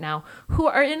listening right now who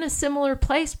are in a similar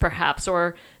place perhaps,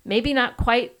 or maybe not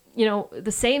quite,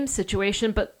 the same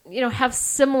situation, but, have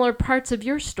similar parts of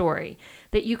your story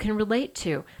that you can relate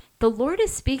to. The Lord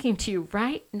is speaking to you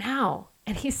right now.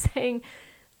 And he's saying,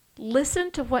 listen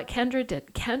to what Kendra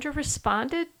did. Kendra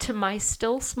responded to my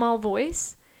still small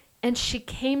voice, and she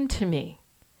came to me,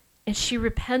 and she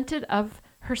repented of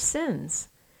her sins.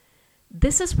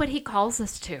 This is what he calls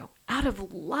us to. Out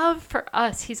of love for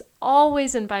us, he's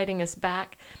always inviting us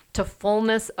back to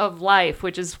fullness of life,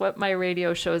 which is what my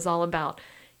radio show is all about.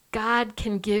 God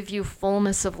can give you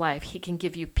fullness of life. He can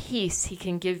give you peace. He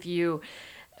can give you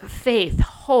faith,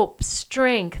 hope,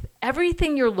 strength.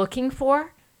 Everything you're looking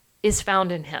for is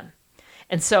found in him.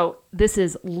 And so this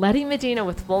is Letty Medina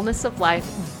with Fullness of Life.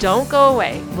 Don't go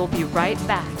away. We'll be right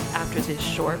back after this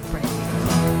short break.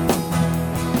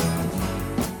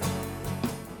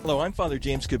 Hello, I'm Father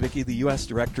James Kubicki, the U.S.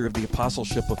 Director of the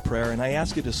Apostleship of Prayer, and I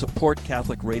ask you to support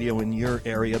Catholic radio in your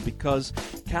area because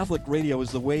Catholic radio is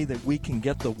the way that we can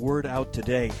get the word out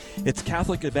today. It's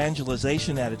Catholic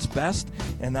evangelization at its best,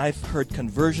 and I've heard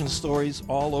conversion stories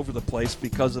all over the place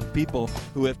because of people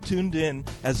who have tuned in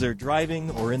as they're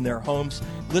driving or in their homes,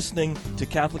 listening to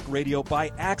Catholic radio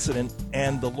by accident,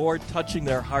 and the Lord touching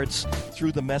their hearts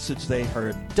through the message they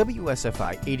heard.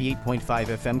 WSFI 88.5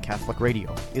 FM Catholic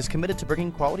Radio is committed to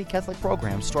bringing quality Catholic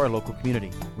programs to our local community.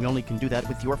 We only can do that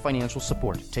with your financial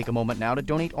support. Take a moment now to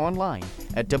donate online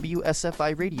at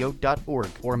WSFIRadio.org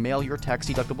or mail your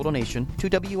tax-deductible donation to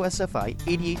WSFI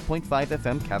 88.5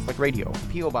 FM Catholic Radio,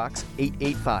 P.O. Box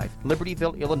 885,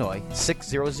 Libertyville, Illinois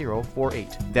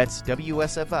 60048. That's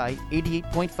WSFI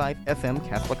 88.5 FM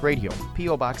Catholic Radio,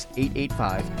 P.O. Box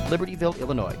 885, Libertyville,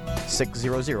 Illinois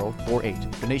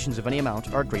 60048. Donations of any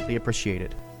amount are greatly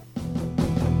appreciated.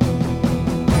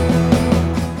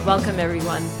 Welcome,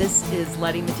 everyone. This is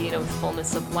Letty Medina with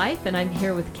Fullness of Life, and I'm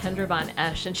here with Kendra Von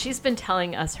Esch, and she's been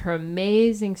telling us her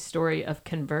amazing story of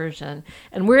conversion.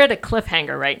 And we're at a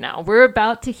cliffhanger right now. We're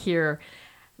about to hear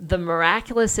the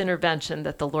miraculous intervention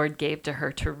that the Lord gave to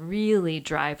her to really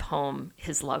drive home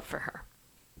his love for her.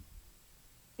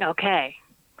 Okay,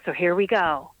 so here we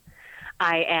go.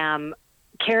 I am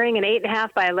carrying an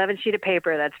 8.5 by 11 sheet of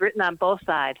paper that's written on both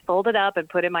sides, folded up and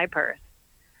put in my purse.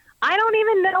 I don't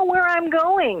even know where I'm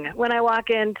going when I walk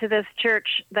into this church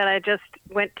that I just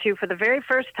went to for the very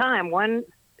first time one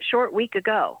short week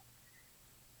ago.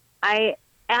 I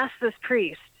asked this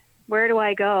priest, where do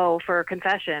I go for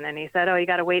confession? And he said, you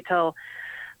got to wait till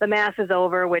the Mass is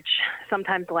over, which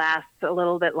sometimes lasts a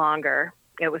little bit longer.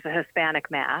 It was a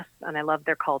Hispanic Mass, and I love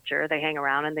their culture. They hang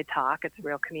around and they talk. It's a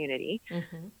real community.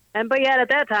 Mm-hmm. But yet at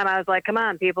that time, I was like, come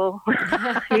on, people.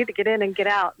 I need to get in and get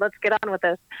out. Let's get on with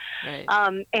this. Right.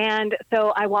 And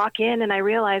so I walk in and I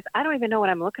realize I don't even know what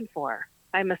I'm looking for.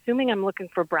 I'm assuming I'm looking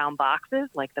for brown boxes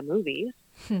like the movies.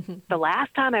 The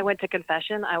last time I went to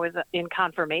confession, I was in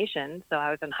confirmation. So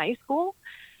I was in high school,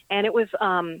 and it was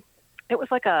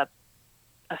like an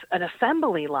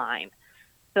assembly line.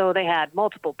 So they had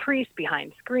multiple priests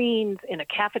behind screens in a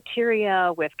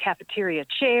cafeteria with cafeteria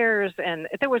chairs, and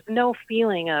there was no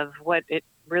feeling of what it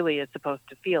really is supposed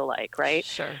to feel like, right?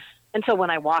 Sure. And so when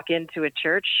I walk into a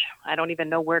church, I don't even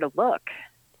know where to look.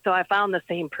 So I found the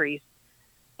same priest,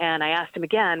 and I asked him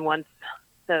again once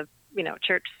the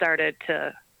church started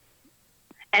to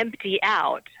empty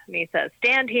out. And he says,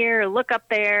 stand here, look up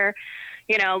there,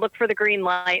 look for the green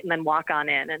light, and then walk on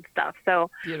in and stuff. So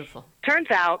beautiful.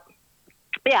 Turns out,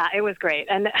 yeah, it was great.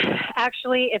 And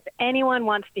actually, if anyone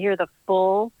wants to hear the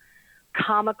full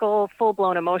comical,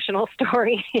 full-blown emotional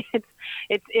story,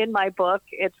 it's in my book.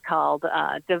 It's called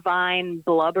Divine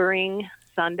Blubbering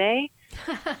Sunday.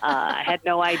 I had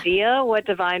no idea what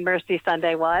Divine Mercy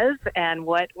Sunday was and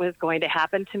what was going to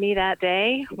happen to me that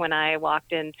day when I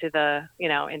walked into the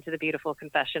beautiful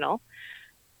confessional.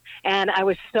 And I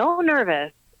was so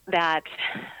nervous that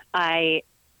I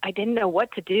didn't know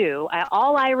what to do.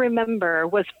 All I remember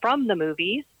was from the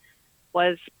movies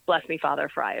was, bless me, Father,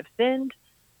 for I have sinned.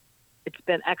 It's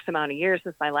been X amount of years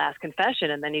since my last confession,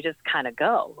 and then you just kind of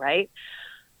go, right?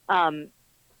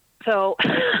 So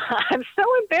I'm so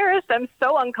embarrassed. I'm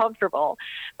so uncomfortable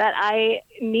that I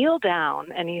kneel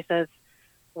down, and he says,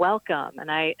 welcome.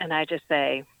 And I just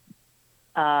say,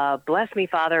 bless me,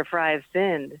 Father, for I have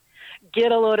sinned.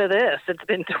 Get a load of this. It's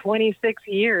been 26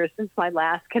 years since my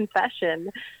last confession.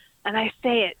 And I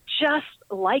say it just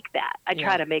like that. I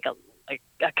try to make a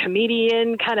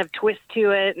comedian kind of twist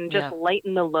to it and just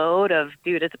lighten the load of,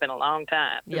 dude, it's been a long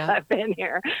time since I've been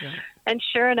here. Yeah. And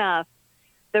sure enough,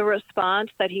 the response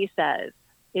that he says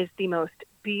is the most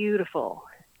beautiful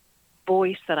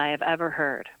voice that I have ever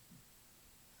heard.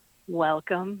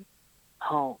 Welcome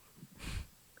home.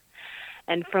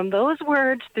 And from those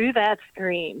words through that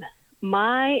screen,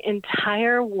 my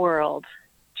entire world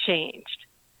changed.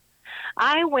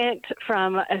 I went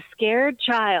from a scared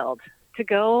child to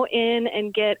go in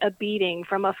and get a beating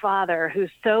from a father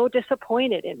who's so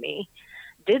disappointed in me,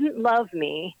 didn't love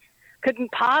me,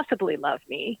 couldn't possibly love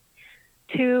me,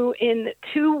 to, in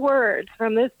 2 words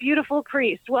from this beautiful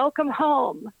priest, welcome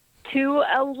home to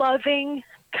a loving,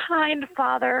 kind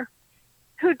father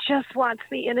who just wants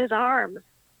me in his arms.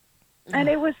 And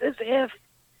it was as if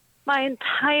my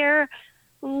entire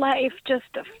life just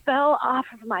fell off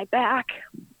of my back.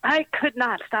 I could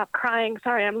not stop crying.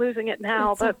 Sorry, I'm losing it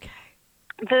now. It's but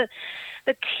okay.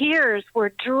 the tears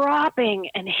were dropping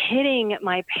and hitting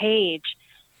my page.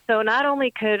 So not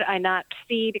only could I not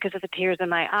see because of the tears in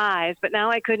my eyes, but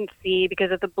now I couldn't see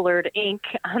because of the blurred ink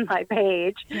on my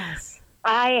page. Yes.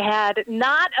 I had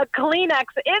not a Kleenex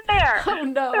in there. Oh,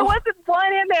 no. There wasn't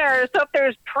one in there. So if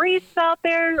there's priests out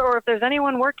there or if there's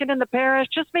anyone working in the parish,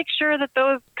 just make sure that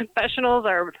those confessionals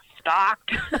are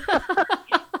stocked.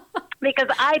 Because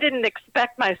I didn't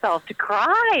expect myself to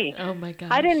cry. Oh, my gosh.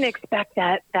 I didn't expect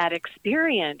that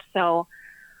experience. So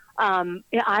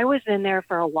I was in there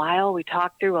for a while. We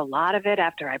talked through a lot of it.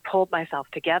 After I pulled myself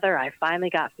together, I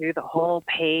finally got through the whole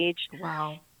page.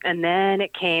 Wow. And then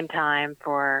it came time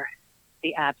for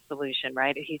the absolution,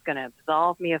 right? He's going to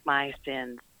absolve me of my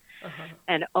sins. Uh-huh.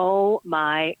 And oh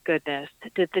my goodness,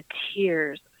 did the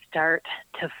tears start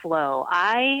to flow.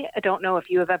 I don't know if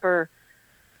you have ever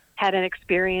had an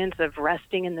experience of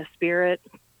resting in the Spirit.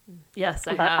 Yes,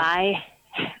 I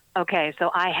have. Okay,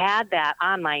 so I had that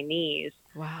on my knees.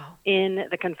 Wow. In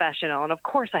the confessional. And of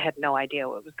course I had no idea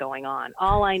what was going on.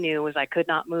 All I knew was I could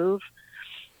not move.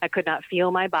 I could not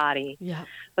feel my body. Yeah.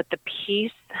 But the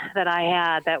peace that I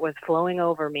had that was flowing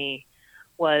over me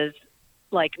was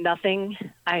like nothing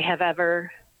I have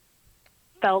ever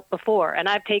felt before. And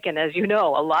I've taken, as you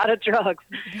know, a lot of drugs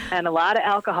and a lot of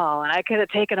alcohol, and I could have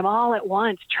taken them all at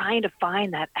once trying to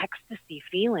find that ecstasy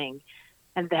feeling.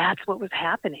 And that's what was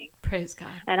happening. Praise God.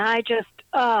 And I just,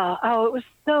 it was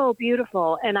so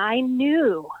beautiful. And I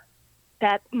knew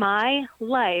that my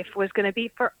life was going to be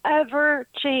forever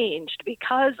changed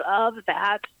because of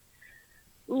that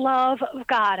love of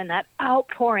God and that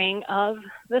outpouring of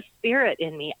the Spirit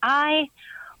in me. I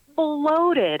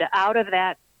floated out of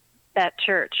that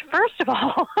church. First of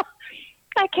all,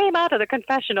 I came out of the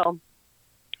confessional.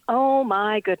 Oh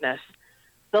my goodness.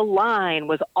 The line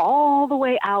was all the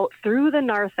way out through the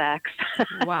narthex.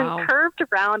 Wow. And curved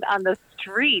around on the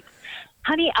street.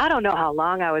 Honey, I don't know how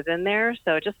long I was in there,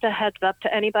 so just a heads up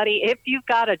to anybody. If you've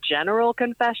got a general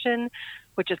confession,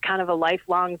 which is kind of a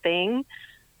lifelong thing,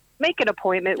 make an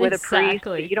appointment with a priest.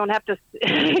 You don't have to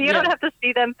don't have to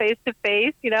see them face to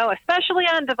face, especially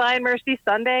on Divine Mercy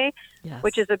Sunday, yes.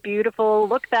 which is a beautiful,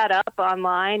 look that up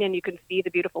online and you can see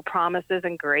the beautiful promises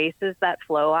and graces that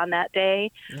flow on that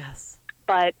day. Yes.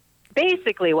 But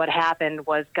basically what happened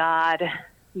was God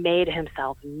made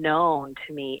himself known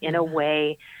to me in a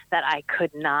way that I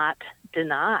could not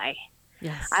deny.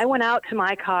 Yes. I went out to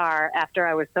my car after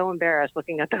I was so embarrassed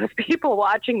looking at those people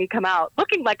watching me come out,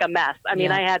 looking like a mess. I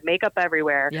mean, I had makeup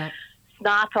everywhere,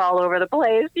 snots all over the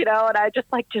place, and I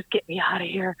just get me out of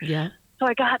here. Yeah. So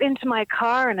I got into my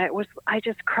car and I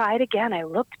just cried again. I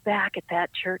looked back at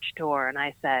that church door and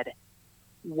I said,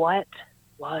 what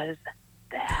was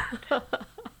that?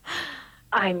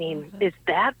 I mean, is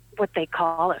that what they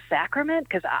call a sacrament?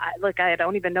 Because I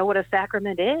don't even know what a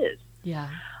sacrament is. Yeah.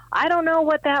 I don't know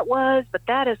what that was, but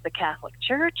that is the Catholic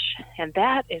Church, and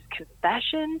that is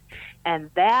confession,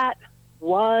 and that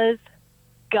was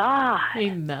God.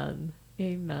 Amen.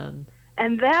 Amen.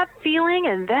 And that feeling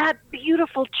and that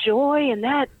beautiful joy and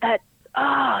that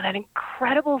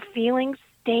incredible feeling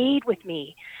stayed with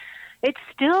me. It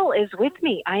still is with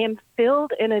me. I am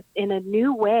filled in a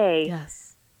new way.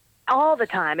 Yes. All the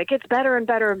time. It gets better and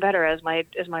better and better as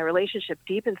my relationship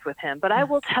deepens with him. But I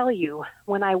will tell you,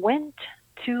 when I went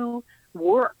to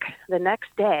work the next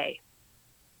day,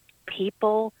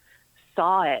 people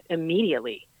saw it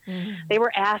immediately. Mm-hmm. They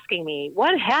were asking me,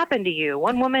 what happened to you?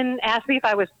 One woman asked me if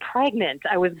I was pregnant.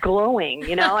 I was glowing,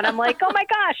 and I'm like, oh my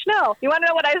gosh, no. You want to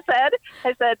know what I said?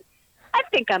 I said, I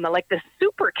think I'm like the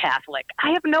super Catholic.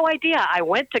 I have no idea. I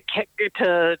went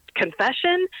to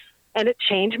confession and it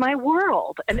changed my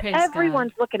world. And Praise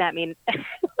everyone's God. looking at me.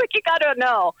 You got to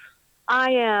know,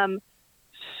 I am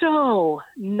so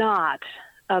not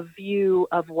a view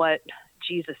of what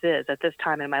Jesus is at this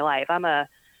time in my life. I'm a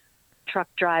truck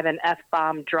driving,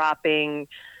 F-bomb dropping,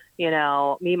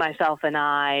 me, myself, and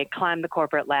I, climb the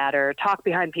corporate ladder, talk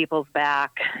behind people's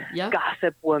back,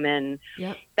 gossip woman.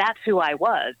 Yep. That's who I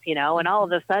was, and all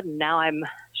of a sudden now I'm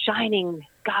shining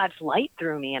God's light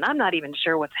through me, and I'm not even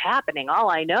sure what's happening.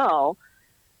 All I know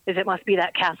is it must be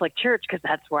that Catholic Church because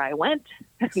that's where I went.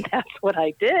 That's what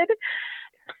I did.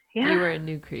 Yeah. You were a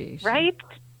new creation. Right?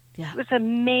 Yeah. It was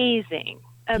amazing.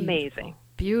 Amazing.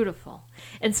 Beautiful.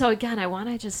 And so again, I want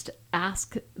to just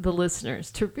ask the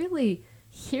listeners to really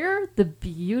hear the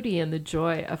beauty and the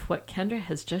joy of what Kendra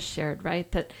has just shared,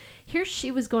 right? That here she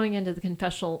was going into the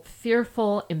confessional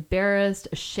fearful, embarrassed,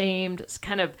 ashamed,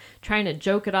 kind of trying to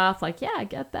joke it off like, yeah, I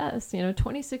get this,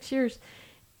 26 years.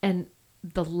 And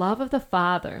the love of the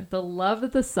Father, the love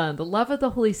of the Son, the love of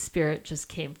the Holy Spirit just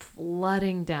came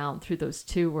flooding down through those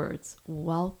two words,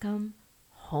 welcome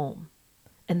home.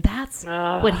 And that's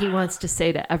what he wants to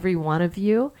say to every one of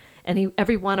you and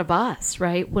every one of us,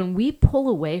 right? When we pull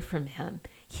away from him,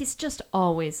 he's just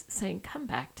always saying, come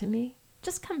back to me.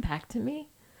 Just come back to me.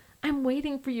 I'm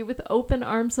waiting for you with open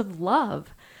arms of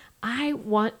love. I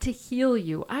want to heal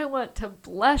you. I want to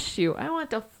bless you. I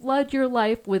want to flood your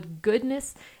life with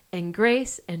goodness and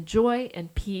grace and joy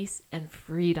and peace and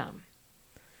freedom.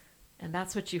 And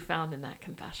that's what you found in that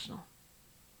confessional.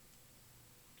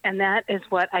 And that is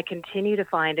what I continue to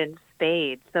find in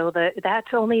spades. So that's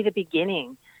only the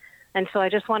beginning. And so I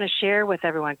just want to share with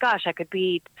everyone, gosh, I could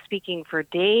be speaking for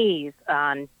days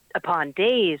upon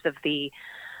days of the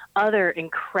other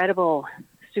incredible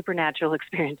supernatural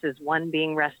experiences, one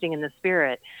being resting in the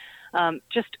Spirit,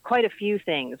 just quite a few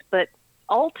things. But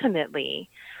ultimately,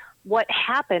 what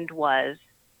happened was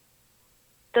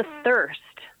the thirst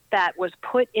that was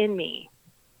put in me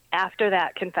after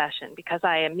that confession, because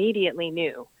I immediately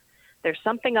knew there's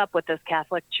something up with this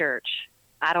Catholic Church.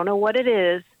 I don't know what it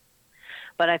is,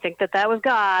 but I think that was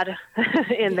God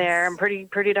in there. I'm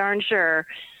pretty darn sure.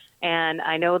 And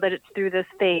I know that it's through this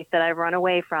faith that I've run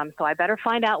away from. So I better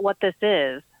find out what this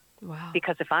is. Wow.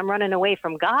 Because if I'm running away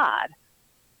from God,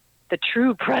 the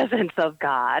true presence of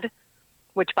God,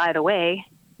 which, by the way,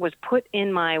 was put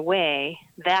in my way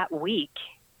that week,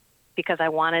 because I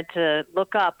wanted to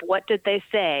look up what did they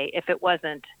say if it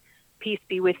wasn't peace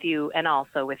be with you and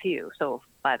also with you. So,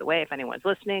 by the way, if anyone's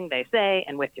listening, they say,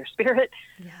 and with your spirit.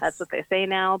 Yes. That's what they say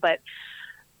now. But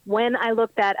when I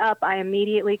looked that up, I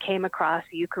immediately came across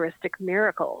Eucharistic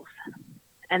miracles.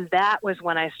 And that was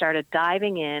when I started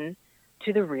diving in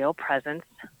to the real presence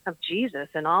of Jesus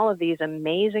and all of these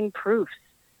amazing proofs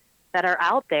that are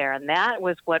out there. And that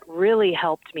was what really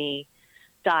helped me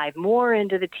dive more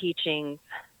into the teachings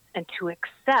and to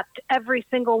accept every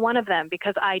single one of them,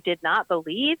 because I did not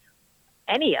believe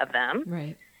any of them.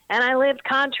 Right. And I lived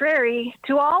contrary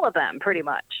to all of them, pretty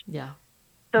much. Yeah.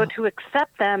 So to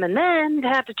accept them and then to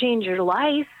have to change your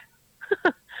life,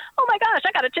 oh my gosh,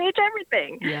 I got to change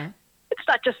everything. Yeah. It's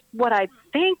not just what I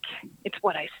think, it's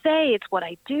what I say, it's what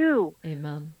I do.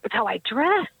 Amen. It's how I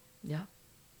dress. Yeah.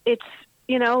 It's,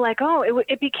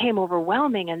 it became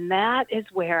overwhelming. And that is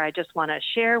where I just want to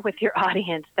share with your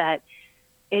audience that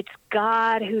it's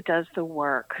God who does the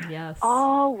work. Yes.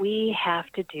 All we have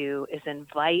to do is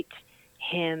invite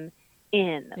him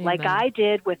in, Amen. like I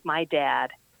did with my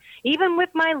dad. Even with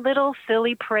my little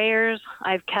silly prayers,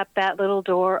 I've kept that little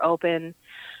door open.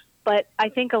 But I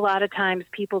think a lot of times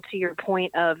people, to your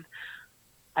point of,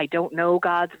 I don't know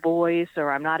God's voice,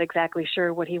 or I'm not exactly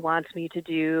sure what he wants me to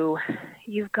do,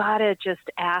 you've got to just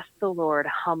ask the Lord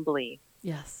humbly.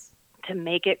 Yes. To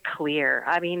make it clear.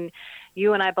 I mean,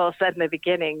 you and I both said in the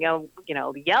beginning, yell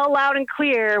loud and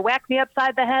clear, whack me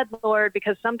upside the head, Lord,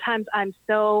 because sometimes I'm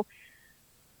so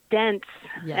dense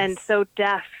and so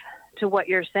deaf to what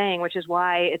you're saying, which is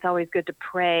why it's always good to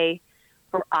pray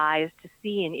for eyes to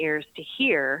see and ears to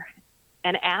hear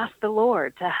and ask the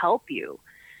Lord to help you.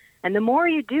 And the more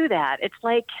you do that, it's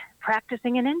like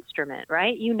practicing an instrument,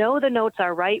 right? You know the notes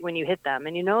are right when you hit them,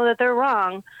 and you know that they're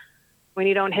wrong when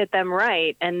you don't hit them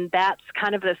right. And that's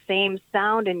kind of the same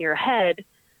sound in your head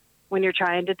when you're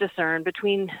trying to discern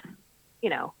between,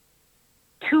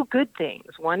 two good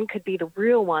things. One could be the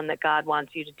real one that God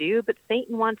wants you to do, but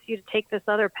Satan wants you to take this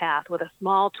other path with a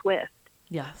small twist.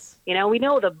 Yes. We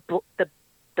know the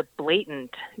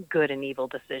blatant good and evil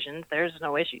decisions. There's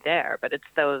no issue there, but it's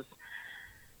those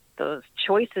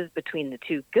choices between the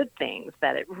two good things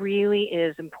that it really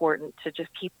is important to just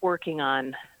keep working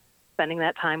on, spending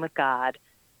that time with God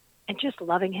and just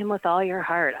loving him with all your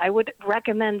heart. I would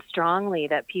recommend strongly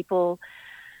that people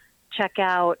check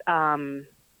out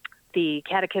the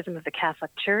Catechism of the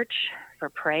Catholic Church for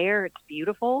prayer. It's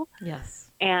beautiful.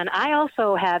 Yes. And I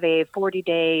also have a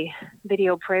 40-day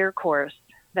video prayer course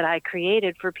that I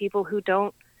created for people who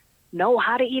don't know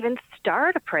how to even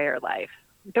start a prayer life,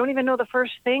 don't even know the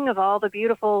first thing of all the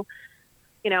beautiful,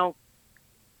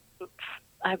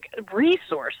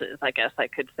 resources, I guess I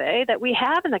could say, that we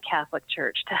have in the Catholic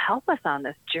Church to help us on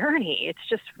this journey. It's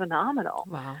just phenomenal.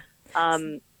 Wow.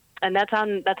 And that's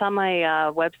on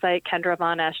my website,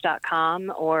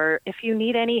 KendraVonEsch.com. Or if you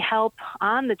need any help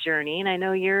on the journey, and I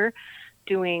know you're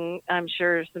doing, I'm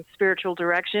sure, some spiritual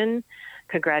direction.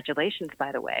 Congratulations,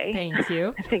 by the way. Thank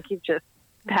you. I think you've just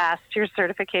passed your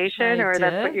certification, that's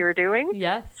what you were doing?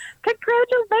 Yes.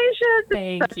 Congratulations.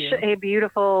 Thank you. Such a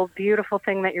beautiful, beautiful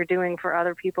thing that you're doing for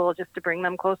other people just to bring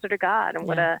them closer to God. And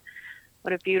what a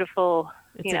beautiful,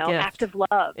 act of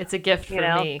love. It's a gift for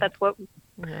me. That's what...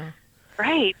 Yeah.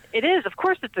 Right. It is. Of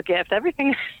course it's a gift.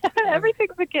 Everything's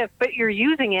a gift, but you're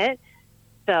using it.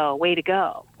 So way to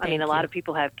go. I mean, a lot of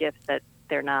people have gifts that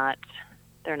they're not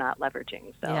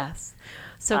leveraging. So yes.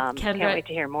 So Kendra, can't wait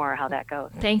to hear more how that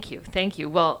goes. Thank you.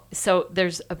 Well, so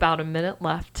there's about a minute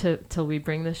left till we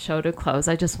bring the show to close.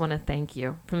 I just want to thank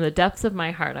you from the depths of my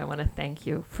heart. I want to thank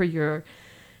you for your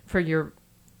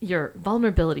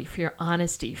vulnerability, for your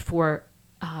honesty, for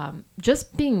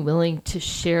just being willing to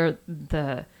share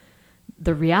the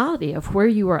reality of where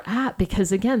you are at.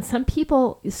 Because again, some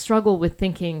people struggle with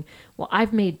thinking, well,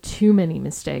 I've made too many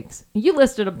mistakes. You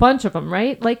listed a bunch of them,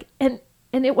 right?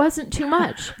 And it wasn't too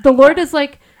much. The Lord is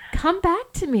like, come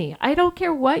back to me. I don't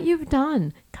care what you've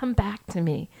done. Come back to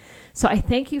me. So I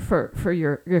thank you for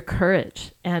your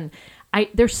courage. And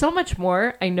there's so much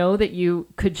more I know that you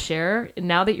could share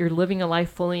now that you're living a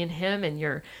life fully in Him, and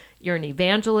you're an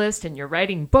evangelist, and you're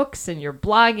writing books, and you're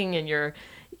blogging, and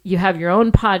you have your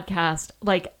own podcast.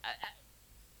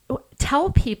 Tell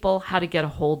people how to get a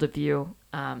hold of you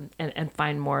and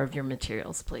find more of your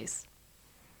materials, please.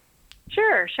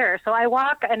 Sure. So I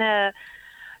walk in a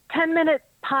 10-minute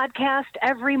podcast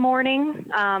every morning.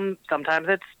 Sometimes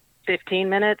it's 15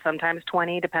 minutes, sometimes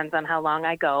 20, depends on how long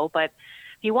I go. But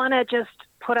if you want to just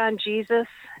put on Jesus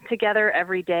together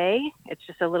every day, it's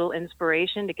just a little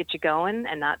inspiration to get you going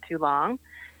and not too long.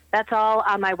 That's all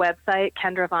on my website,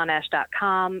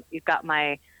 KendraVonEsch.com. You've got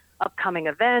my upcoming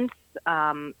events.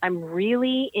 I'm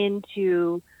really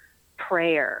into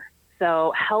prayer.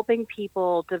 So helping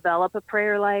people develop a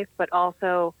prayer life, but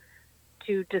also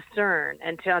to discern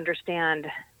and to understand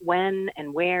when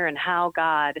and where and how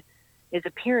God is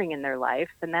appearing in their life.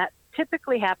 And that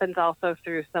typically happens also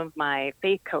through some of my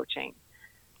faith coaching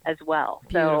as well.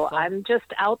 Beautiful. So I'm just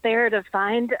out there to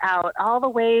find out all the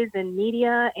ways in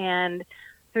media and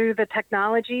through the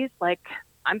technologies. Like,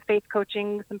 I'm faith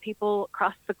coaching some people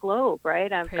across the globe,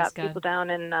 right? I've got people down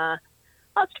in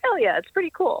Australia. It's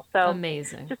pretty cool. So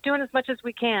amazing. Just doing as much as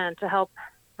we can to help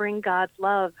bring God's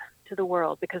love to the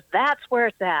world, because that's where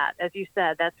it's at. As you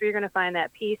said, that's where you're going to find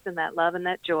that peace and that love and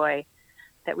that joy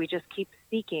that we just keep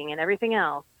seeking and everything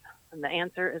else. And the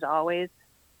answer is always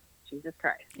Jesus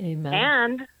Christ. Amen.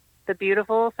 And the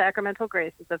beautiful sacramental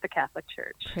graces of the Catholic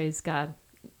Church. Praise God.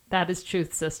 That is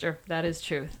truth, sister. That is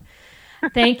truth.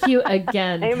 Thank you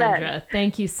again, Kendra.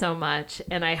 Thank you so much.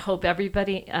 And I hope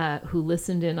everybody who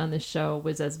listened in on the show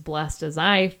was as blessed as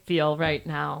I feel right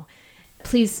now.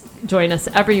 Please join us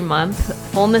every month,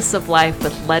 Fullness of Life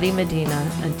with Letty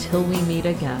Medina. Until we meet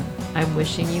again, I'm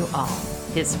wishing you all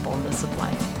His fullness of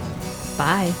life.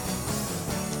 Bye.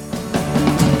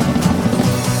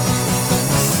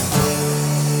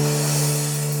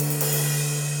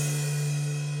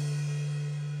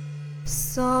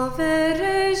 Salve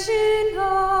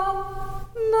Regina,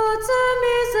 Mater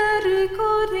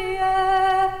Misericordiae,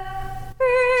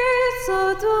 Pizza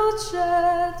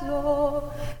dulcedo,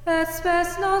 et spes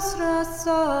nostra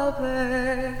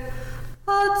salve.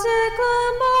 A te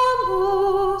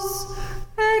clamamus,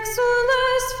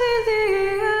 exules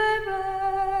Filii Ebe,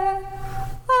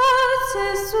 a te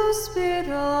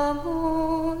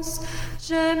suspiramus,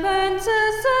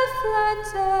 gementes et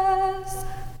flentes,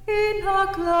 in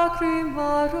hac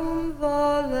lacrimarum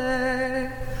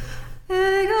vale.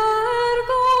 Ega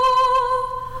ergo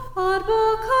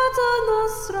advocata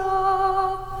nostra,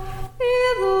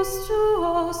 illus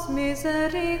tuos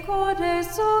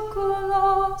misericordes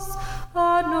oculos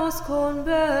ad nos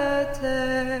converte.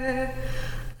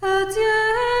 Et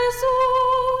Iesu,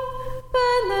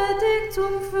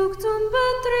 benedictum fructum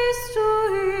ventris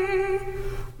tui,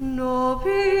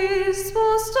 nobis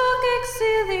post hoc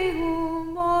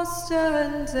exilium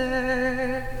ostende.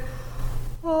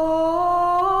 Oh,